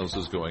on what else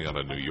is going on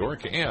in New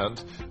York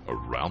and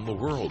around the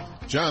world.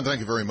 John, thank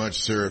you very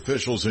much, sir.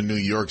 Officials in New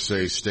York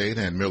say state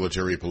and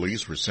military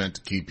police were sent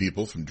to keep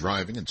people from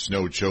driving in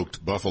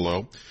snow-choked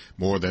Buffalo.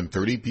 More than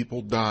 30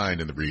 people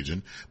died in the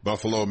region.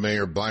 Buffalo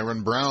Mayor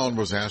Byron Brown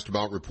was asked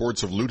about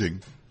reports of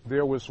looting.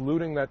 There was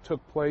looting that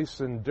took place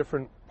in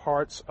different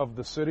parts of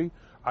the city.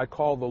 I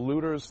call the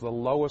looters the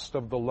lowest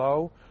of the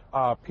low,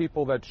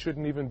 people that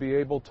shouldn't even be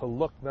able to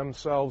look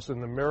themselves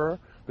in the mirror.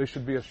 They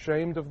should be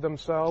ashamed of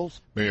themselves.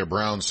 Mayor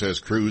Brown says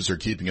crews are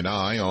keeping an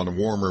eye on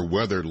warmer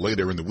weather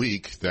later in the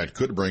week that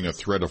could bring a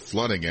threat of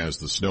flooding as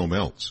the snow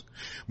melts.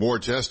 More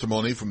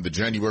testimony from the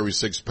January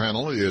 6th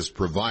panel is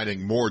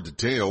providing more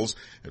details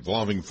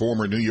involving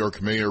former New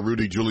York Mayor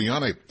Rudy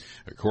Giuliani.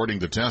 According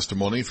to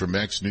testimony from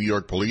ex-New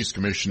York Police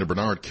Commissioner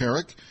Bernard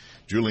Kerik,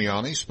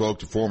 Giuliani spoke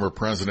to former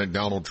President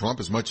Donald Trump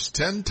as much as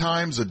 10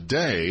 times a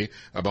day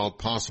about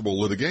possible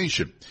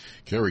litigation.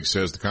 Kerik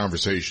says the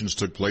conversations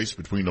took place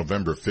between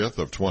November 5th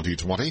of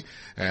 2020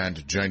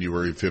 and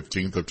January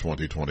 15th of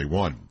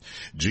 2021.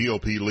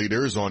 GOP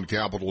leaders on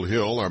Capitol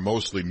Hill are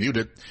mostly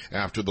muted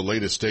after the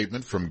latest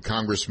statement from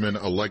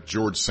Congressman-elect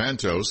George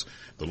Santos.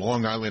 The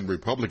Long Island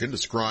Republican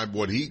described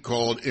what he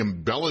called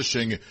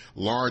embellishing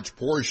large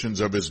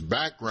portions of his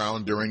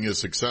background during his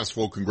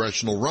successful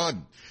congressional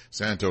run.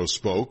 Santos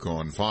spoke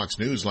on Fox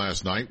News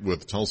last night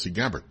with Tulsi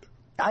Gabbard.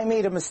 I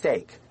made a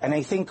mistake, and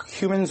I think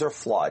humans are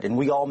flawed, and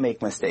we all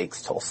make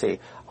mistakes,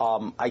 Tulsi.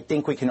 I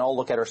think we can all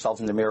look at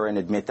ourselves in the mirror and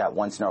admit that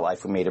once in our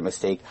life we made a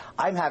mistake.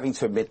 I'm having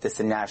to admit this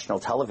in national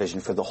television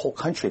for the whole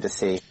country to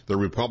see. The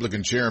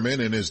Republican chairman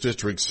in his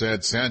district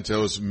said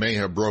Santos may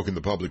have broken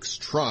the public's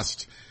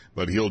trust,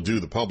 but he'll do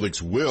the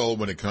public's will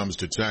when it comes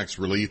to tax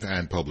relief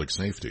and public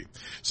safety.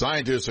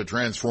 Scientists are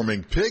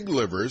transforming pig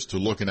livers to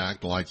look and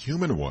act like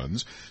human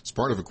ones as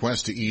part of a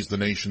quest to ease the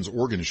nation's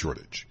organ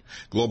shortage.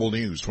 Global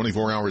news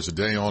 24 hours a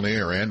day on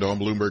air and on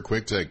Bloomberg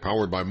Quick Take,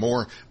 powered by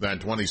more than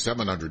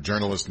 2,700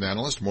 journalists and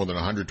analysts, more than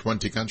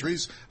 120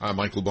 countries. I'm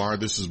Michael Barr.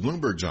 This is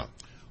Bloomberg, John.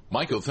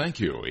 Michael, thank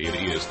you. It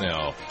is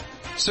now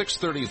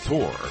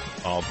 6:34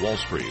 of Wall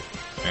Street.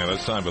 And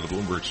it's time for the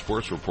Bloomberg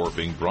Sports Report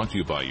being brought to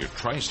you by your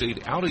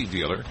Tri-State Audi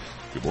dealer.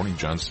 Good morning,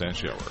 John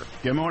Stashower.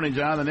 Good morning,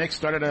 John. The Knicks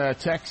started a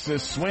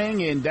Texas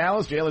swing in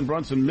Dallas. Jalen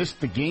Brunson missed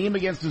the game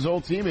against his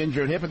old team,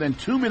 injured hip, and then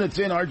 2 minutes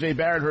in, R.J.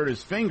 Barrett hurt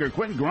his finger.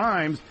 Quentin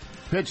Grimes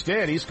pitched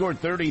in. He scored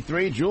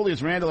 33.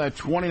 Julius Randle had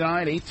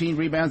 29, 18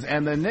 rebounds,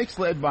 and the Knicks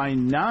led by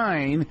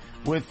 9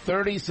 with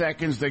 30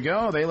 seconds to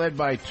go. They led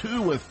by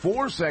 2 with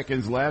 4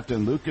 seconds left,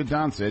 and Luka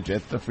Doncic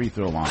at the free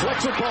throw line.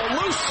 Flips the ball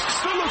loose.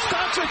 Still looks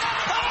Doncic.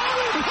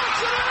 Oh, he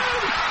puts it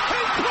in!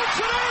 He puts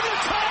it in to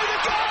tie the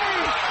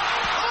game!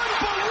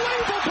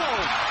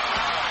 Unbelievable!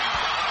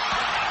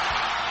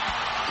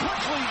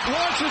 Quickly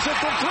launches it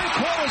from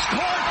three-quarters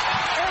court,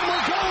 and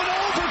we're going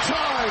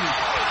overtime!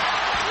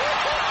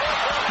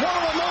 One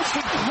of the most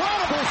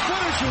incredible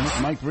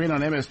finishes. Mike Breen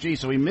on MSG,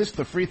 so he missed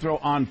the free throw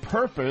on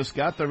purpose,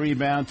 got the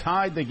rebound,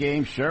 tied the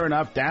game. Sure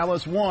enough,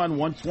 Dallas won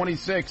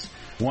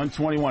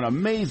 126-121.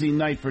 Amazing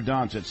night for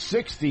Doncic.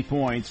 60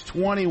 points,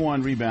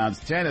 21 rebounds,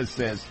 10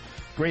 assists.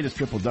 Greatest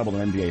triple-double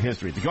in NBA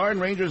history. The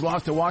Garden Rangers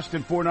lost to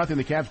Washington 4-0.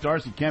 The Caps'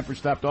 Darcy Kemper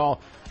stopped all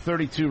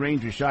 32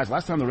 Rangers shots.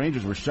 Last time the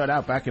Rangers were shut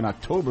out back in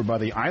October by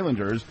the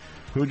Islanders,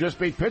 who just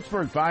beat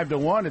Pittsburgh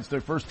 5-1. It's their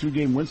first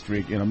 2-game win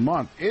streak in a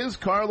month. Is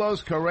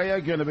Carlos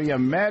Correa going to be a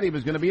Met? He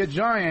was going to be a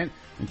Giant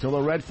until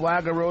a red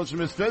flag arose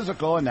from his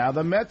physical, and now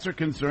the Mets are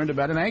concerned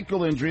about an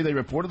ankle injury. They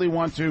reportedly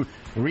want to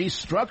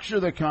restructure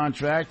the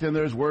contract, and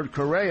there's word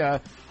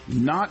Correa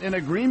not in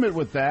agreement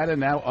with that, and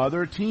now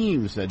other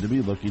teams said to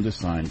be looking to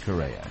sign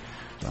Correa.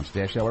 John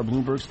Stashower,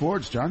 Bloomberg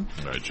Sports. John?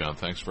 All right, John,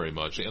 thanks very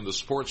much. And the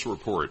sports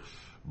report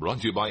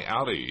brought to you by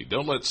Audi.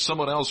 Don't let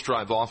someone else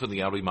drive off in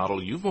the Audi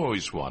model you've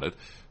always wanted.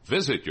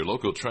 Visit your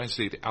local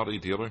Tri-State Audi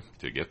dealer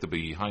to get the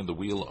behind the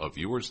wheel of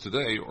yours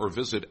today, or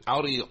visit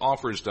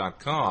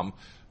AudiOffers.com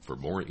for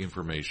more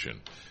information.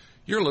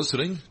 You're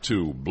listening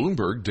to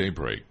Bloomberg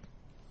Daybreak.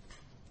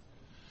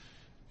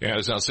 Yeah,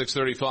 it's now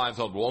 6:35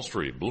 on Wall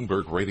Street.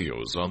 Bloomberg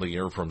Radio is on the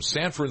air from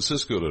San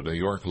Francisco to New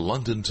York,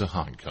 London to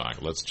Hong Kong.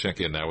 Let's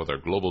check in now with our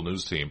global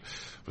news team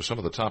for some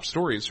of the top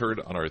stories heard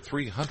on our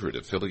 300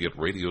 affiliate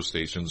radio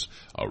stations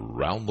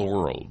around the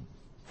world.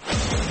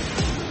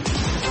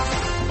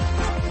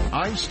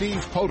 I'm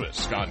Steve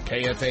Potusk on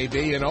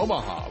KFAB in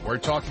Omaha. We're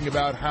talking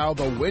about how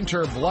the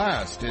winter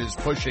blast is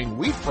pushing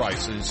wheat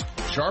prices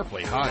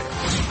sharply higher.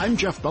 I'm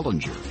Jeff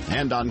Bellinger,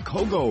 and on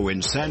Kogo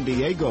in San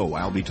Diego,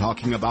 I'll be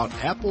talking about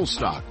Apple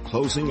stock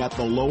closing at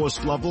the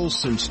lowest level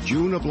since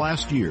June of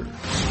last year.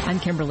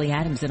 I'm Kimberly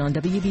Adams, and on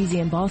WBZ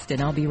in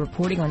Boston, I'll be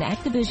reporting on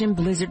Activision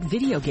Blizzard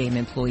video game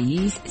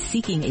employees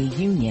seeking a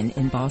union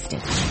in Boston.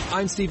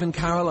 I'm Stephen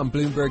Carroll on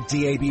Bloomberg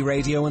DAB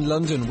Radio in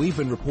London. We've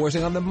been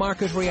reporting on the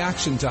market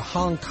reaction to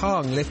Hong Kong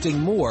lifting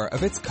more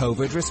of its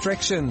COVID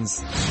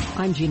restrictions.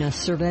 I'm Gina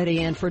Cervetti,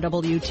 and for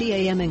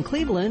WTAM in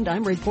Cleveland,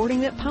 I'm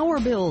reporting that power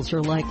bills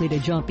are likely to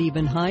jump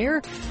even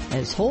higher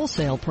as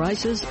wholesale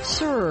prices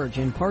surge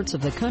in parts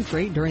of the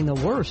country during the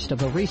worst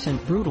of a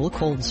recent brutal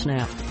cold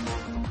snap.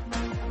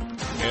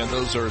 And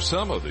those are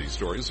some of these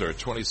stories our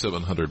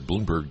 2,700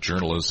 Bloomberg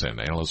journalists and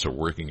analysts are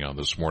working on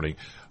this morning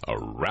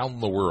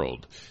around the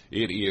world.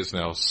 It is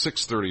now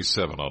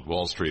 6:37 on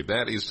Wall Street.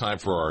 That is time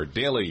for our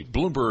daily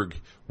Bloomberg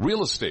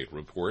real estate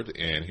report.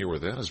 And here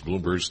with that is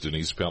Bloomberg's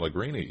Denise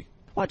Pellegrini.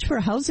 Watch for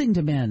housing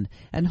demand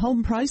and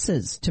home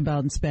prices to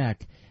bounce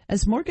back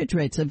as mortgage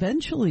rates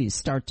eventually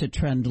start to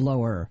trend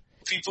lower.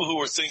 People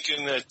who are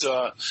thinking that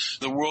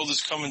the world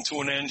is coming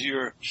to an end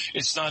here,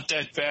 it's not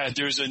that bad.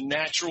 There's a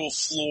natural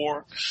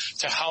floor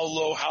to how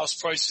low house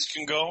prices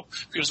can go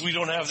because we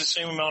don't have the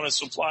same amount of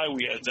supply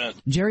we had then.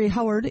 Jerry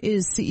Howard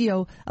is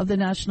CEO of the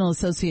National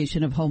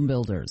Association of Home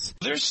Builders.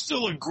 There's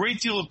still a great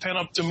deal of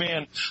pent-up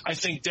demand. I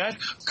think that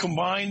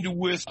combined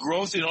with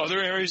growth in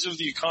other areas of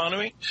the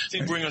economy,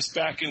 they bring us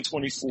back in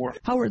 24.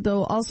 Howard,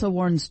 though, also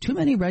warns too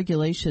many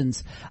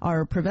regulations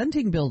are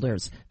preventing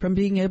builders from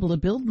being able to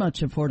build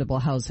much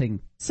affordable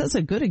housing. Says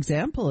a good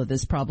example of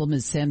this problem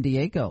is San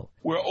Diego,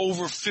 where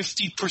over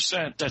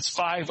 50%, that's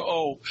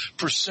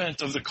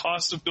 50% of the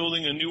cost of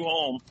building a new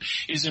home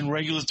is in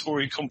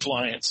regulatory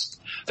compliance.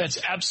 That's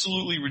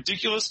absolutely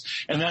ridiculous,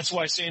 and that's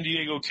why San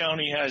Diego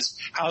County has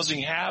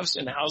housing haves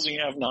and housing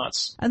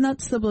have-nots. And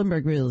that's the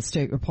Bloomberg Real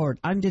Estate Report.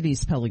 I'm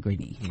Denise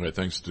Pellegrini. All right,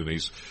 thanks,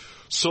 Denise.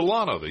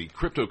 Solana, the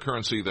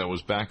cryptocurrency that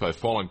was backed by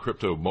fallen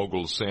crypto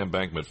mogul Sam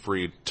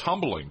Bankman-Fried,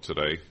 tumbling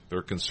today. There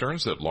are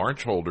concerns that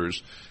large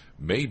holders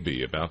may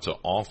be about to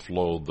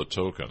offload the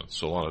token.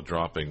 Solana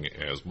dropping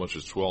as much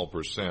as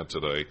 12%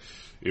 today.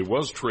 It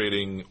was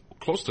trading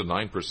close to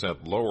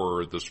 9%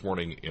 lower this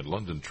morning in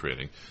London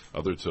trading.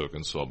 Other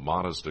tokens saw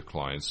modest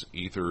declines.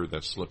 Ether,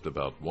 that slipped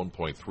about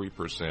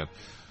 1.3%.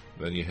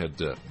 Then you had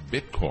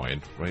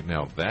Bitcoin. Right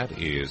now, that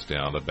is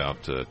down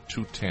about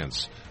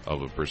 0.2%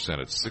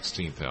 at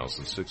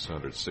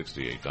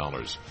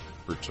 $16,668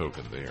 per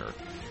token there.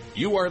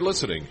 You are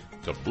listening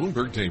to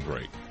Bloomberg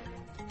Daybreak.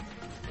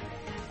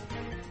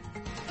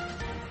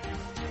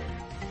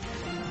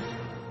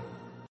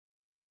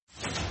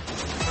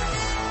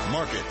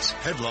 Markets,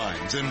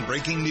 headlines, and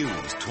breaking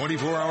news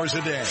 24 hours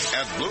a day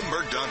at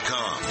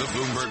Bloomberg.com, the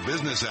Bloomberg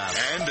Business app,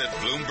 and at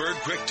Bloomberg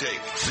Quick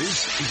Take.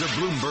 This is a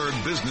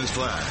Bloomberg Business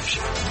Flash.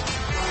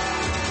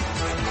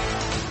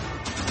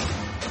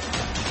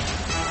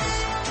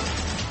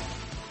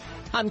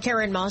 I'm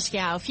Karen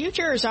Moscow.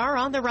 Futures are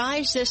on the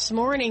rise this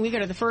morning. We go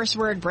to the First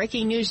Word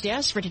breaking news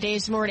desk for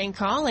today's morning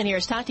call, and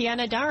here's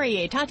Tatiana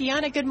Darie.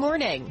 Tatiana, good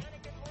morning.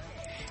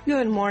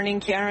 Good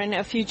morning,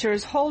 Karen.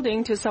 Futures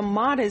holding to some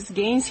modest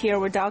gains here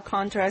with Dow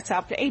contracts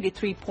up to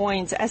 83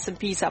 points,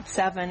 S&P's up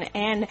 7,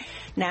 and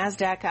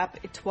NASDAQ up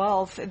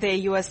 12. The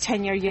U.S.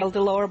 10-year yield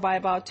lower by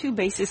about 2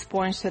 basis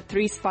points to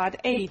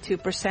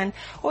 3.82%.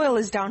 Oil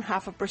is down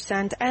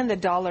 0.5%, and the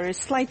dollar is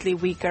slightly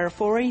weaker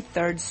for a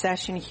third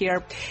session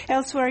here.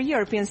 Elsewhere,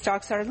 European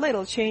stocks are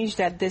little changed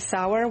at this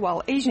hour,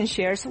 while Asian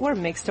shares were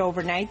mixed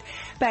overnight.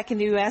 Back in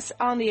the U.S.,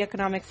 on the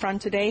economic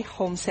front today,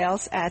 home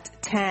sales at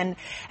 10.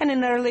 And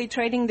in early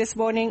trading this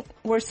morning,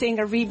 we're seeing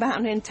a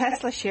rebound in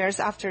Tesla shares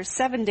after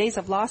 7 days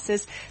of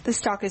losses. The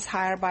stock is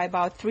higher by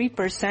about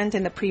 3%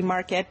 in the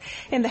pre-market.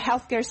 In the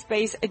healthcare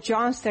space,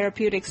 Johnson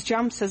Therapeutics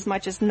jumps as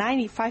much as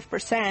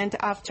 95%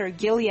 after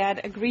Gilead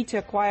agreed to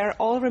acquire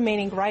all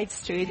remaining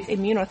rights to its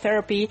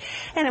immunotherapy.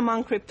 And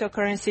among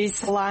cryptocurrencies,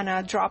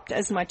 Solana dropped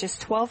as much as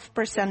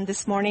 12%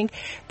 this morning,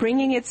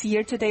 bringing its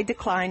year-to-date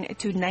decline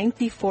to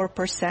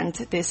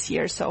 94% this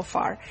year so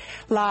far.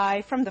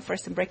 Live from the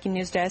First and Breaking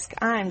News Desk,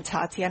 I'm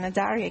Tatiana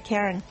Darie.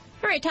 Karen.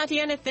 All right,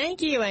 Tatiana,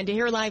 thank you. And to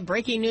hear live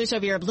breaking news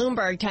over your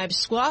Bloomberg, type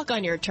squawk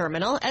on your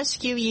terminal,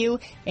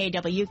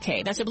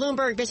 SQUAWK. That's a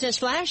Bloomberg Business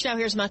Flash. Now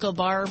here's Michael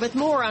Barr with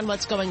more on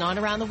what's going on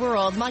around the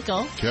world.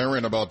 Michael.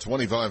 Karen, about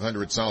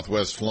 2,500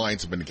 Southwest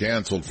flights have been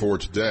canceled for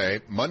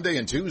today. Monday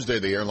and Tuesday,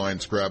 the airline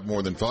scrapped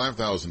more than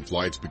 5,000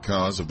 flights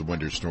because of the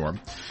winter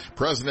storm.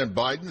 President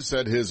Biden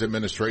said his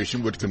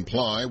administration would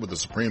comply with the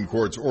Supreme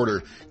Court's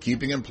order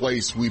keeping in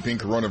place sweeping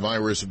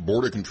coronavirus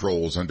border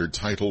controls under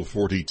Title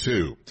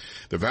 42.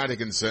 The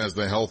Vatican says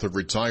the health of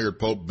retired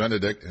Pope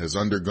Benedict has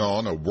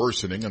undergone a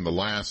worsening in the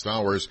last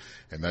hours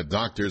and that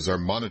doctors are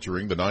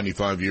monitoring the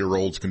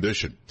 95-year-old's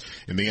condition.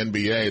 In the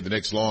NBA, the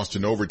Knicks lost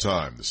in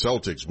overtime. The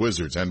Celtics,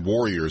 Wizards, and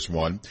Warriors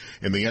won.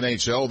 In the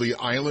NHL, the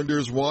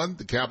Islanders won.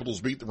 The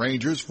Capitals beat the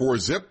Rangers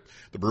 4-0.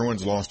 The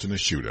Bruins lost in a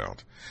shootout.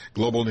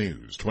 Global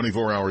news,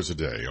 24 hours a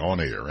day, on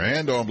air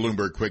and on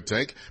Bloomberg Quick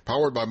Take,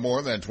 powered by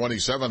more than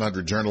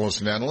 2,700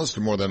 journalists and analysts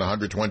in more than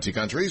 120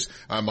 countries.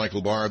 I'm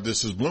Michael Barr.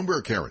 This is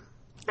Bloomberg. Karen.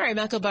 All right,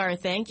 Michael Barr,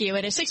 thank you.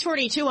 And at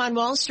 6:42 on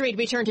Wall Street,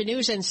 we turn to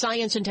news and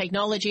science and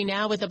technology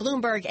now with the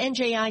Bloomberg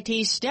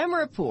NJIT STEM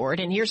report.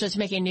 And here's what's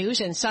making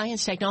news in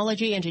science,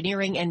 technology,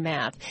 engineering, and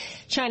math.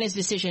 China's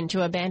decision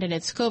to abandon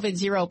its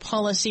COVID-0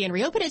 policy and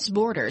reopen its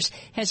borders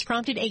has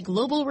prompted a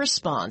global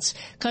response.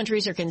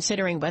 Countries are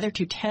considering whether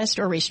to test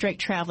or restrict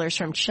travelers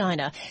from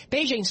China.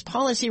 Beijing's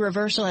policy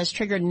reversal has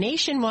triggered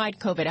nationwide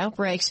COVID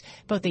outbreaks.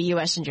 Both the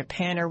U.S. and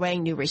Japan are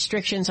weighing new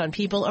restrictions on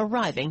people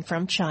arriving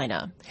from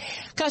China.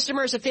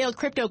 Customers of failed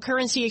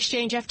cryptocurrency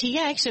exchange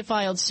FTX have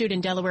filed suit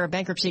in Delaware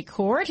bankruptcy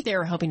court.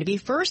 They're hoping to be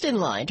first in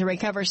line to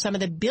recover some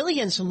of the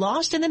billions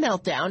lost in the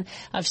meltdown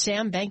of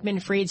Sam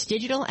Bankman-Fried's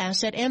digital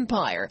asset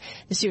empire.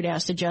 The suit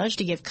asked the judge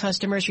to give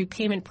customers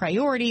repayment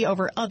priority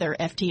over other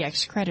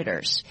FTX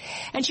creditors.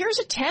 And shares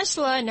of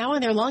Tesla now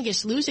on their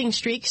longest losing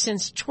streak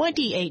since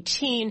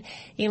 2018.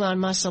 Elon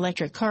Musk's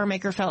electric car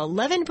maker fell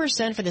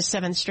 11% for the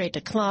seventh straight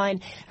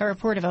decline. A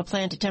report of a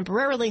plan to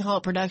temporarily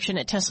halt production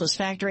at Tesla's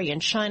factory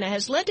in China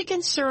has led to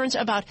concerns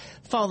about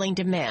falling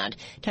demand.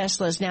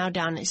 Tesla's now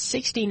down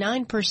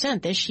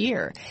 69% this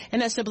year.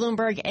 And that's the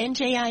Bloomberg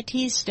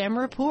NJIT STEM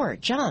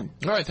report. John.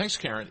 All right, thanks,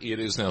 Karen. It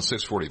is now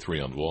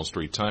 6:43 on Wall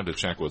Street. Time to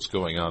check what's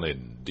going on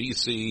in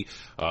D.C.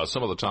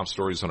 Some of the top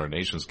stories on our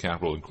nation's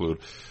capital include,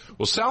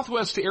 well,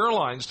 Southwest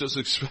Airlines does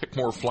expect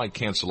more flight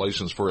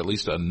cancellations for at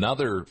least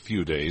another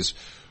few days.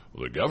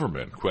 The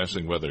government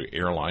questioning whether the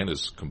airline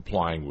is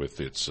complying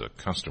with its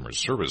customer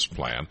service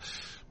plan.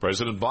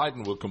 President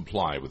Biden will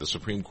comply with the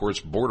Supreme Court's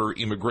border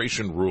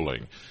immigration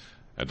ruling.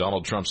 And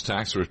Donald Trump's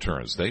tax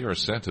returns, they are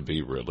set to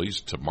be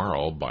released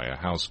tomorrow by a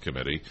House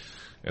committee.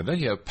 And then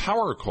you have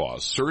power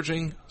costs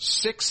surging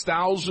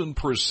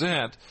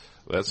 6,000%.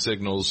 That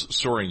signals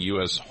soaring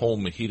U.S.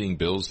 home heating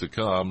bills to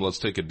come. Let's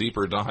take a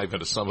deeper dive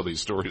into some of these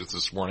stories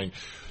this morning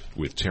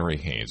with Terry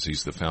Haynes.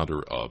 He's the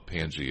founder of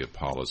Pangea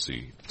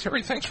Policy.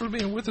 Terry, thanks for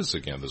being with us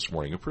again this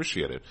morning.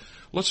 Appreciate it.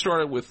 Let's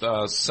start with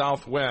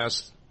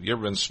Southwest. You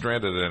ever been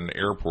stranded at an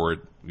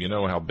airport? You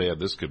know how bad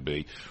this could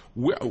be.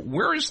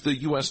 Where is the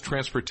U.S.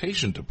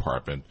 Transportation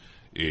Department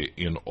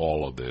in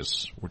all of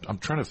this? I'm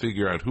trying to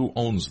figure out who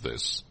owns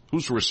this.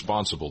 Who's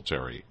responsible,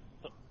 Terry?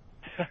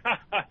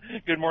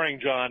 Good morning,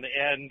 John.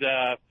 And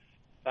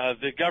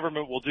the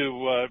government will do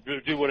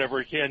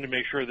whatever it can to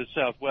make sure that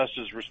Southwest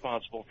is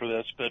responsible for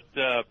this. But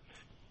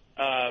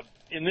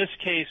in this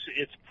case,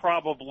 it's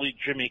probably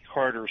Jimmy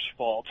Carter's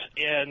fault.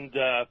 And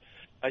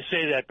I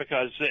say that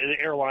because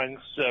airlines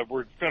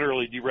were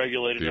federally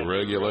deregulated.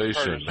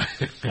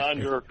 Deregulation.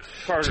 Under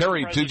Carter's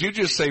Terry, presidency. did you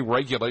just say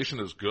regulation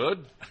is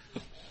good?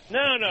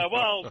 No.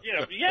 Well,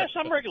 yes,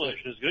 some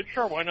regulation is good.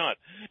 Sure, why not?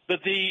 But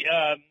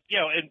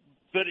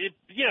but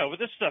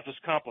this stuff is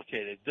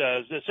complicated.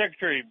 The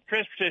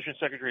Transportation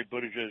Secretary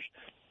Buttigieg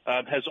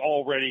has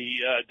already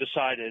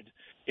decided,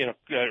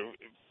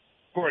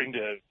 according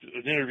to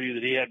an interview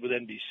that he had with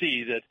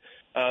NBC, that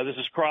this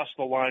has crossed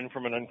the line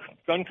from an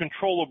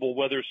uncontrollable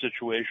weather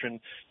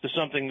situation to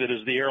something that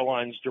is the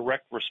airline's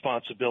direct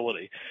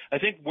responsibility. I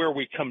think where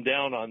we come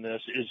down on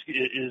this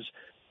is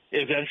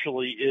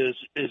eventually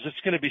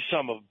it's going to be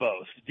some of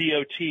both.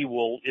 DOT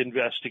will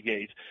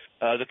investigate.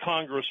 The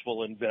Congress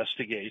will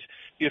investigate.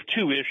 You have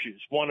two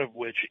issues, one of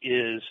which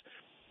is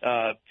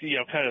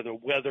kind of the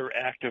weather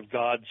act of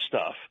God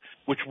stuff,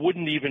 which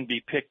wouldn't even be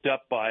picked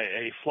up by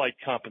a flight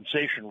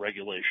compensation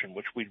regulation,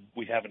 which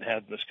we haven't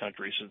had in this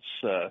country since,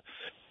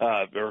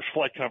 or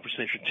flight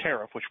compensation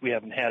tariff, which we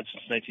haven't had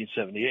since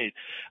 1978.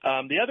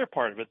 The other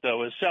part of it,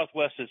 though, is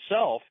Southwest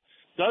itself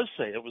does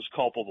say it was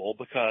culpable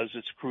because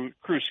its crew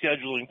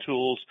scheduling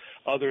tools,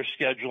 other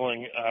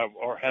scheduling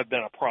have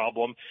been a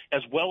problem,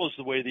 as well as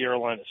the way the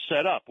airline is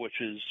set up, which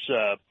is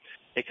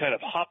a kind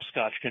of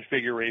hopscotch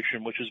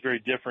configuration, which is very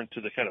different to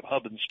the kind of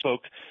hub and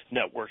spoke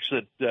networks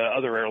that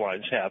other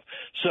airlines have.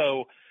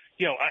 So,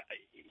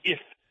 if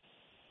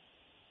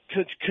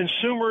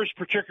consumers,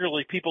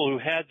 particularly people who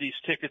had these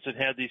tickets and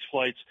had these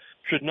flights,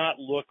 should not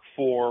look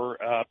for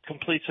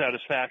complete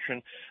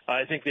satisfaction.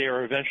 I think they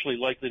are eventually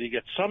likely to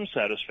get some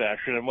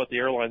satisfaction, and what the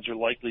airlines are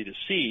likely to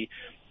see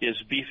is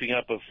beefing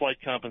up of flight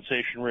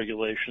compensation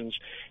regulations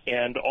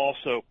and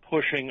also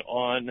pushing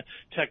on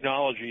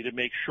technology to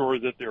make sure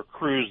that their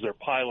crews, their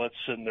pilots,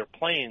 and their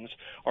planes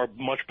are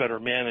much better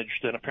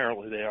managed than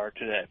apparently they are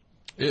today.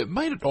 It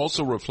might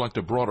also reflect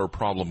a broader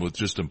problem with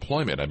just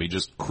employment. I mean,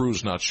 just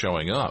crews not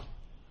showing up.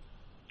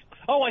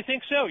 Oh, I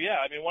think so, yeah.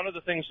 I mean, one of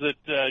the things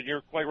that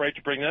you're quite right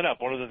to bring that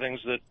up. One of the things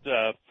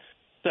that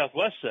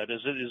Southwest said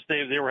is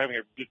they were having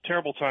a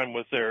terrible time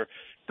with their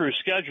crew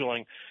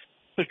scheduling.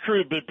 But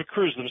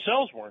crews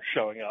themselves weren't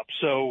showing up,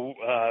 so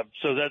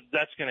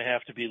that's going to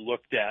have to be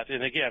looked at.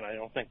 And again, I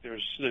don't think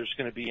there's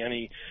going to be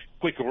any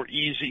quick or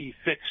easy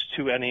fix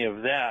to any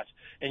of that.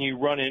 And you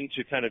run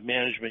into kind of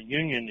management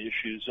union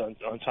issues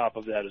on top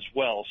of that as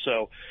well.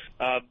 So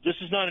this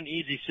is not an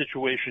easy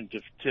situation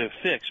to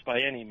fix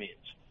by any means.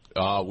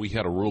 We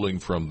had a ruling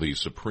from the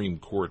Supreme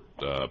Court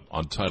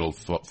on Title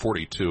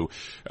 42.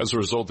 As a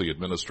result, the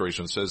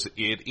administration says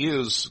it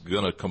is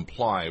going to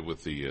comply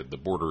with the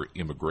border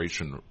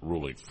immigration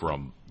ruling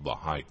from the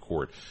High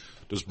Court.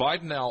 Does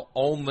Biden now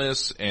own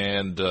this,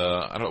 and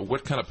I don't know,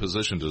 what kind of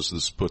position does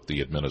this put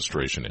the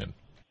administration in?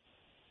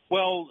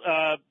 Well,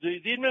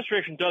 the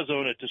administration does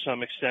own it to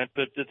some extent,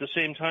 but at the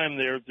same time,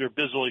 they're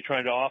busily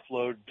trying to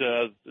offload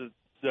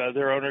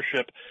their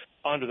ownership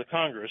onto the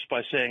Congress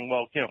by saying,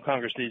 well,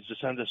 Congress needs to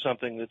send us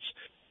something that's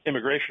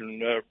immigration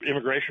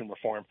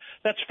reform.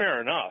 That's fair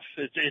enough.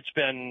 It's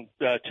been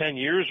 10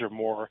 years or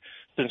more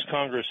since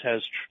Congress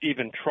has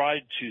even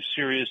tried to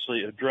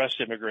seriously address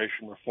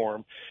immigration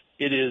reform.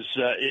 It is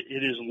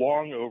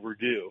long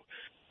overdue.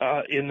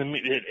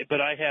 But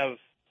I have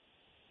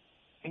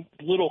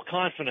little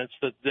confidence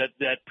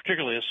that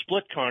particularly a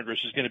split Congress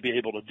is going to be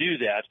able to do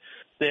that.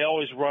 They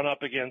always run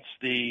up against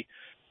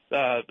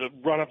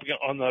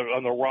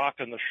on the rock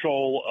and the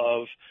shoal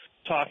of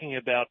talking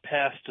about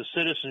paths to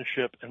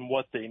citizenship and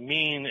what they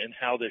mean and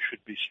how they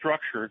should be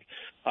structured,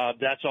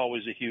 that's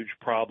always a huge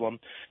problem.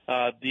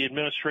 The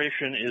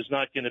administration is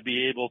not going to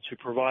be able to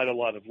provide a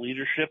lot of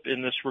leadership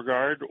in this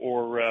regard,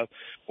 or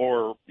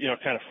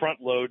kind of front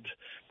load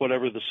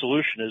whatever the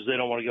solution is. They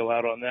don't want to go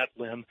out on that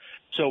limb.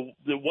 So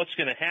what's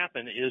going to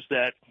happen is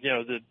that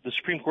the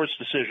Supreme Court's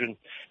decision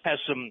has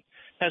some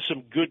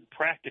good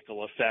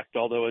practical effect,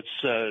 although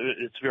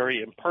it's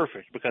very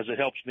imperfect because it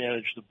helps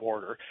manage the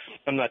border.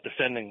 I'm not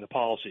defending the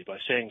policy by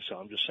saying so.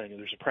 I'm just saying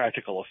there's a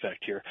practical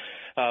effect here.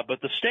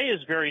 But the stay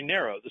is very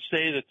narrow. The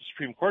stay that the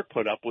Supreme Court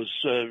put up was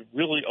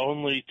really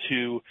only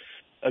to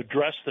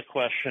address the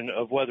question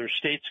of whether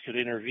states could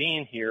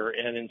intervene here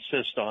and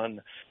insist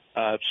on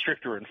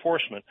stricter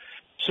enforcement.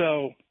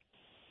 So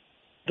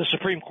the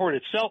Supreme Court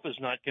itself is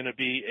not going to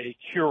be a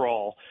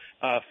cure-all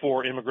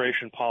for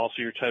immigration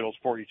policy or Title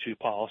 42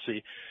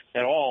 policy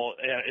at all.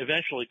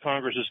 Eventually,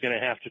 Congress is going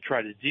to have to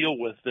try to deal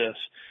with this,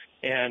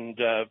 and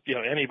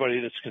anybody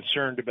that's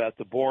concerned about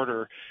the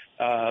border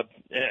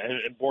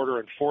and border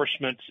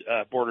enforcement,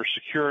 border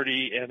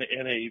security, and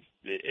a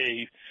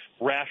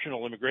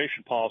rational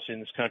immigration policy in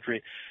this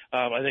country,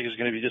 I think is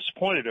going to be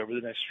disappointed over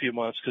the next few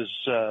months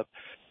because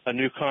a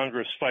new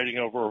Congress fighting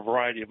over a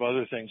variety of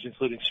other things,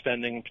 including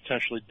spending,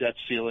 potentially debt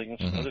ceiling, and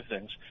some other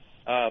things,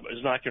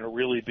 is not going to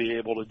really be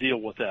able to deal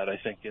with that, I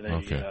think, in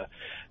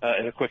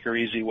a quick or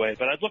easy way.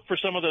 But I'd look for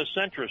some of those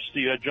centrists.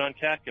 You had John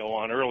Katko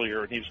on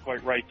earlier, and he was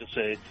quite right to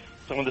say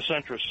some of the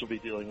centrists will be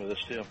dealing with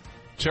this, too.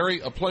 Terry,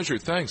 a pleasure.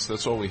 Thanks.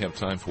 That's all we have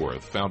time for.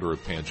 Founder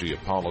of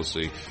Pangea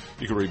Policy.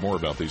 You can read more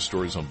about these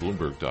stories on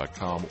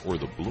Bloomberg.com or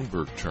the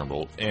Bloomberg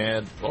Terminal.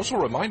 And also a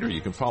reminder,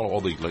 you can follow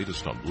all the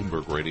latest on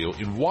Bloomberg Radio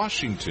in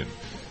Washington.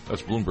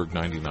 That's Bloomberg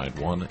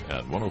 99.1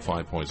 and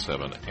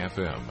 105.7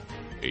 FM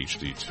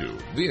HD2.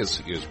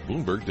 This is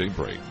Bloomberg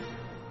Daybreak.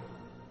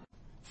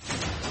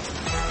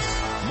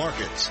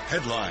 Markets,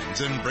 headlines,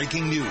 and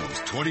breaking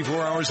news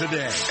 24 hours a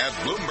day at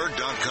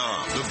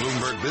Bloomberg.com, the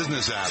Bloomberg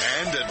Business app,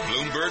 and at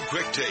Bloomberg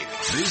Quick Take.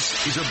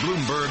 This is a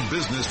Bloomberg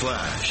Business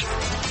Flash.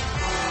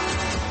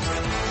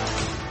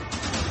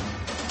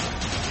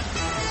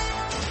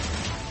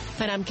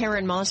 And I'm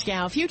Karen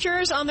Moscow.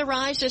 Futures on the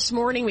rise this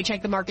morning. We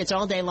check the markets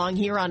all day long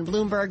here on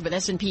Bloomberg, with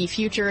S&P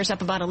futures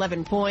up about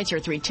 11 points or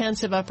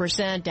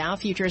 0.3%. Dow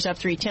futures up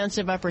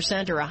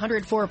 0.3% or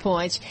 104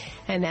 points.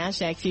 And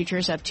NASDAQ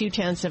futures up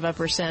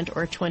 0.2%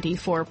 or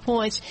 24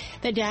 points.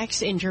 The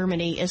DAX in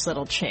Germany is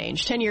little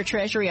change. 10-year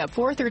Treasury up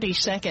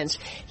 4/32,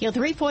 yield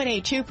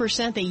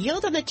 3.82%. The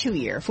yield on the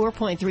 2-year,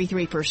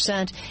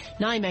 4.33%.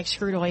 NYMEX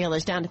crude oil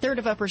is down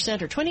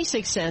 1/3% or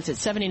 26 cents at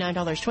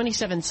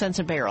 $79.27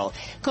 a barrel.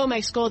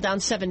 COMEX gold down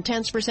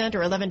 0.7%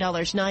 or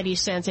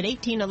 $11.90 at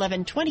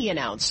 $18.11.20 an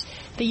ounce.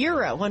 The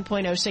euro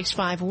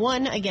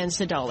 1.0651 against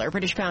the dollar.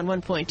 British pound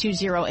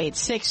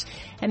 1.2086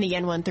 and the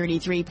yen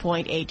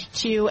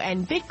 133.82.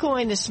 And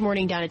Bitcoin this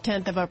morning down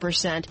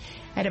 0.1%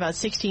 at about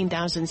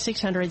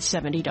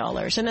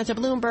 $16,670. And that's a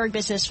Bloomberg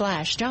Business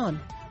Flash. John.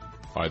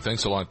 All right,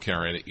 thanks a lot,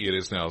 Karen. It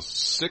is now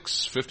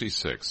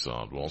 6:56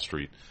 on Wall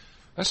Street.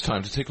 That's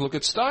time to take a look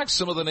at stocks,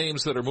 some of the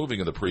names that are moving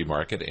in the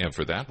pre-market. And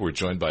for that, we're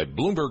joined by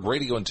Bloomberg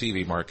Radio and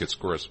TV markets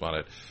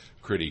correspondent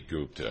Kriti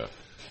Gupta.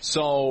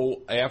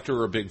 So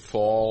after a big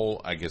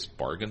fall, I guess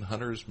bargain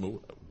hunters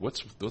move.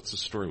 What's the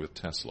story with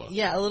Tesla?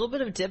 Yeah, a little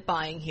bit of dip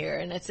buying here.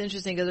 And it's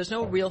interesting because there's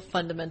no real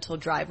fundamental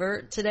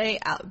driver today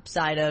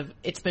outside of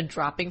it's been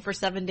dropping for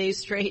 7 days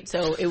straight.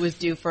 So it was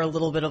due for a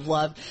little bit of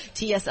love.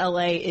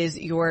 TSLA is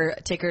your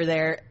ticker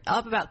there,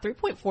 up about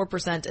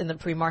 3.4% in the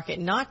pre-market.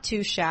 Not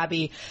too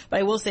shabby, but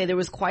I will say there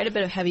was quite a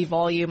bit of heavy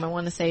volume. I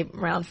want to say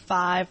around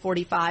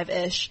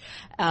 5:45-ish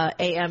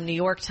a.m. New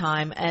York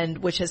time, and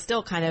which has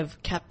still kind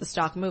of kept the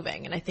stock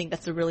moving. And I think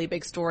that's a really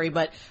big story.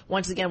 But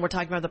once again, we're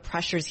talking about the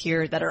pressures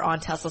here that are on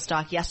Tesla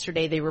stock.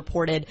 Yesterday, they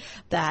reported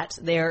that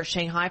their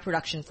Shanghai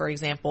production, for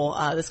example,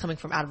 this coming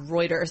from out of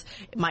Reuters,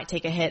 it might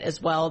take a hit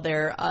as well.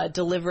 Their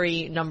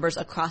delivery numbers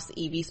across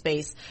the EV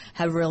space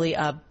have really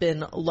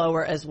been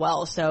lower as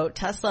well. So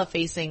Tesla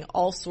facing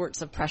all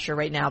sorts of pressure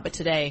right now, but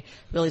today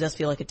really does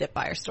feel like a dip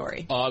buyer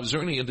story. Is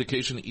there any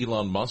indication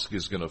Elon Musk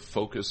is going to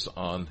focus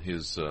on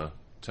his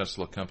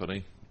Tesla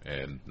company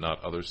and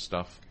not other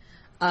stuff?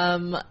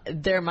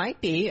 There might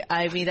be.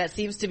 I mean, that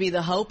seems to be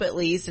the hope, at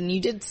least. And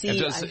you did see. In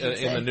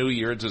the new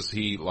year, does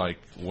he,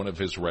 one of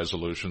his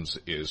resolutions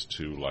is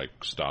to,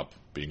 stop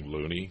being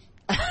loony?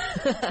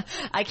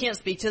 I can't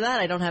speak to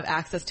that. I don't have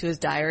access to his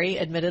diary,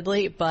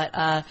 admittedly, but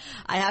I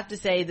have to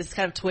say this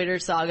kind of Twitter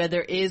saga,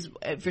 there is,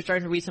 if you're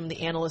starting to read some of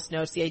the analyst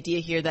notes, the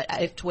idea here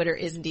that if Twitter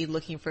is indeed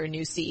looking for a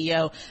new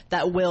CEO,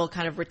 that will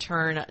kind of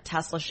return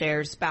Tesla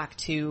shares back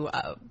to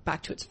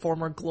its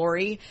former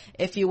glory,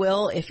 if you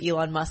will, if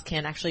Elon Musk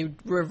can actually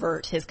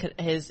revert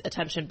his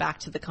attention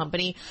back to the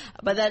company.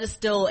 But that is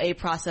still a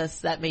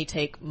process that may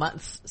take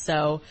months.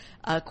 So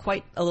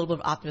quite a little bit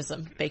of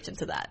optimism baked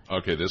into that.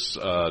 Okay, this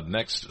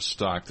next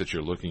stock that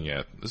you're looking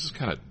at, this is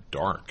kind of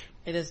dark.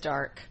 It is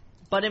dark.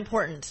 but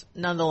important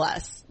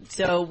nonetheless.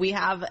 So we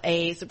have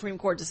a Supreme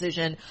Court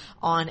decision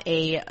on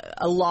a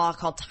law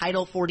called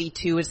Title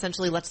 42. It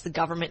essentially lets the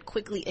government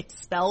quickly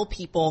expel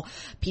people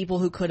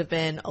who could have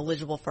been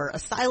eligible for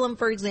asylum,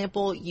 for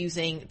example,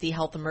 using the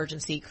health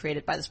emergency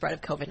created by the spread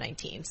of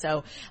COVID-19.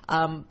 So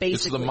basically,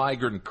 it's the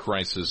migrant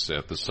crisis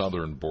at the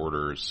southern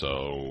border.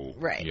 So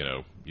right.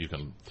 You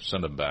can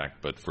send them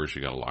back, but first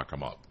you got to lock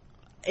them up.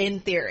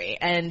 In theory.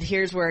 And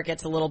here's where it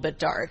gets a little bit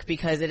dark,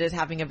 because it is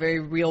having a very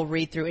real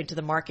read-through into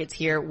the markets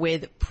here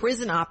with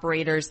prison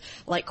operators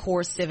like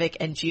Core Civic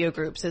and Geo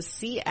Group. So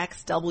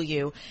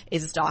CXW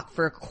is a stock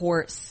for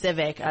Core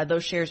Civic.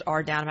 Those shares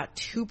are down about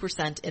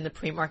 2% in the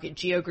pre-market.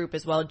 Geo Group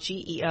as well,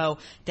 GEO,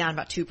 down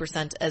about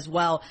 2% as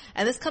well.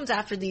 And this comes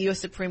after the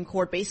U.S. Supreme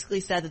Court basically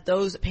said that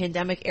those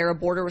pandemic-era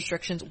border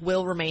restrictions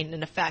will remain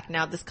in effect.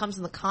 Now, this comes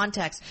in the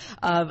context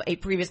of a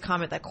previous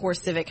comment that Core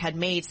Civic had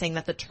made, saying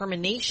that the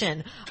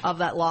termination of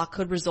that law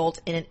could result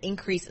in an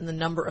increase in the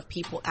number of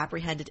people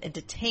apprehended and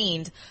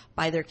detained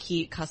by their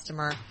key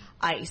customer,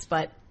 ICE.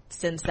 But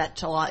since that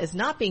law is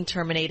not being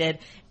terminated,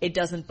 it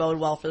doesn't bode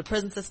well for the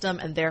prison system,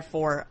 and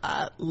therefore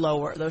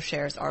lower. Those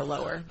shares are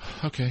lower.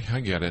 Okay, I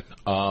get it.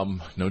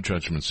 No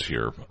judgments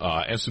here.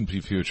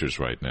 S&P futures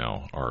right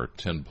now are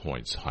 10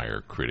 points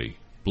higher. Kriti.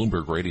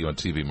 Bloomberg Radio and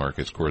TV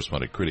Markets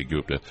correspondent Kriti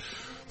Gupta.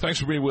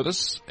 Thanks for being with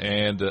us.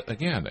 And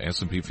again,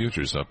 S&P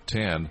futures up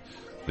 10.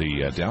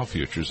 The Dow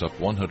futures up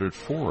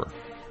 104.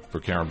 For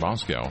Karen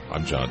Moscow,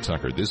 I'm John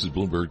Tucker. This is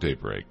Bloomberg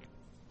Daybreak.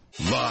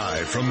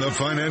 Live from the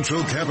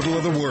financial capital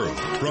of the world,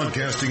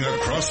 broadcasting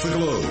across the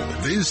globe,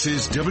 this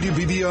is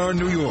WBBR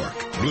New York,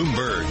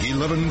 Bloomberg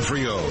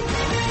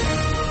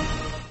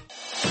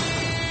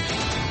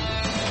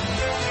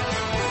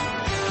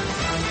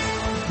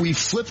 1130. We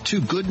flip to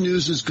good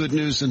news is good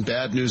news and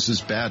bad news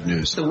is bad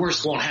news. The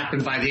worst won't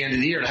happen by the end of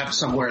the year. To have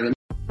somewhere in the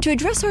To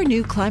address our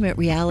new climate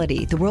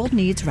reality, the world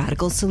needs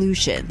radical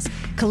solutions.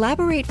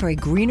 Collaborate for a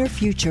greener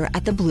future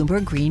at the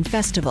Bloomberg Green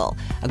Festival,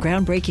 a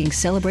groundbreaking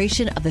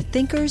celebration of the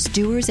thinkers,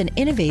 doers, and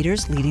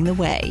innovators leading the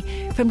way.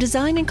 From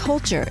design and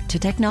culture to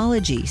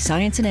technology,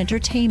 science, and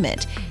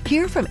entertainment,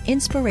 hear from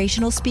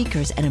inspirational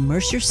speakers and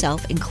immerse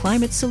yourself in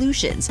climate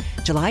solutions.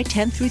 July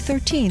 10th through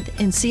 13th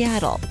in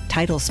Seattle.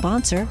 Title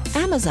sponsor,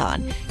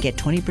 Amazon. Get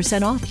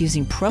 20% off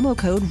using promo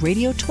code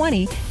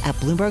RADIO20 at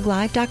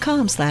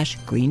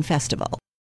BloombergLive.com/Green Festival.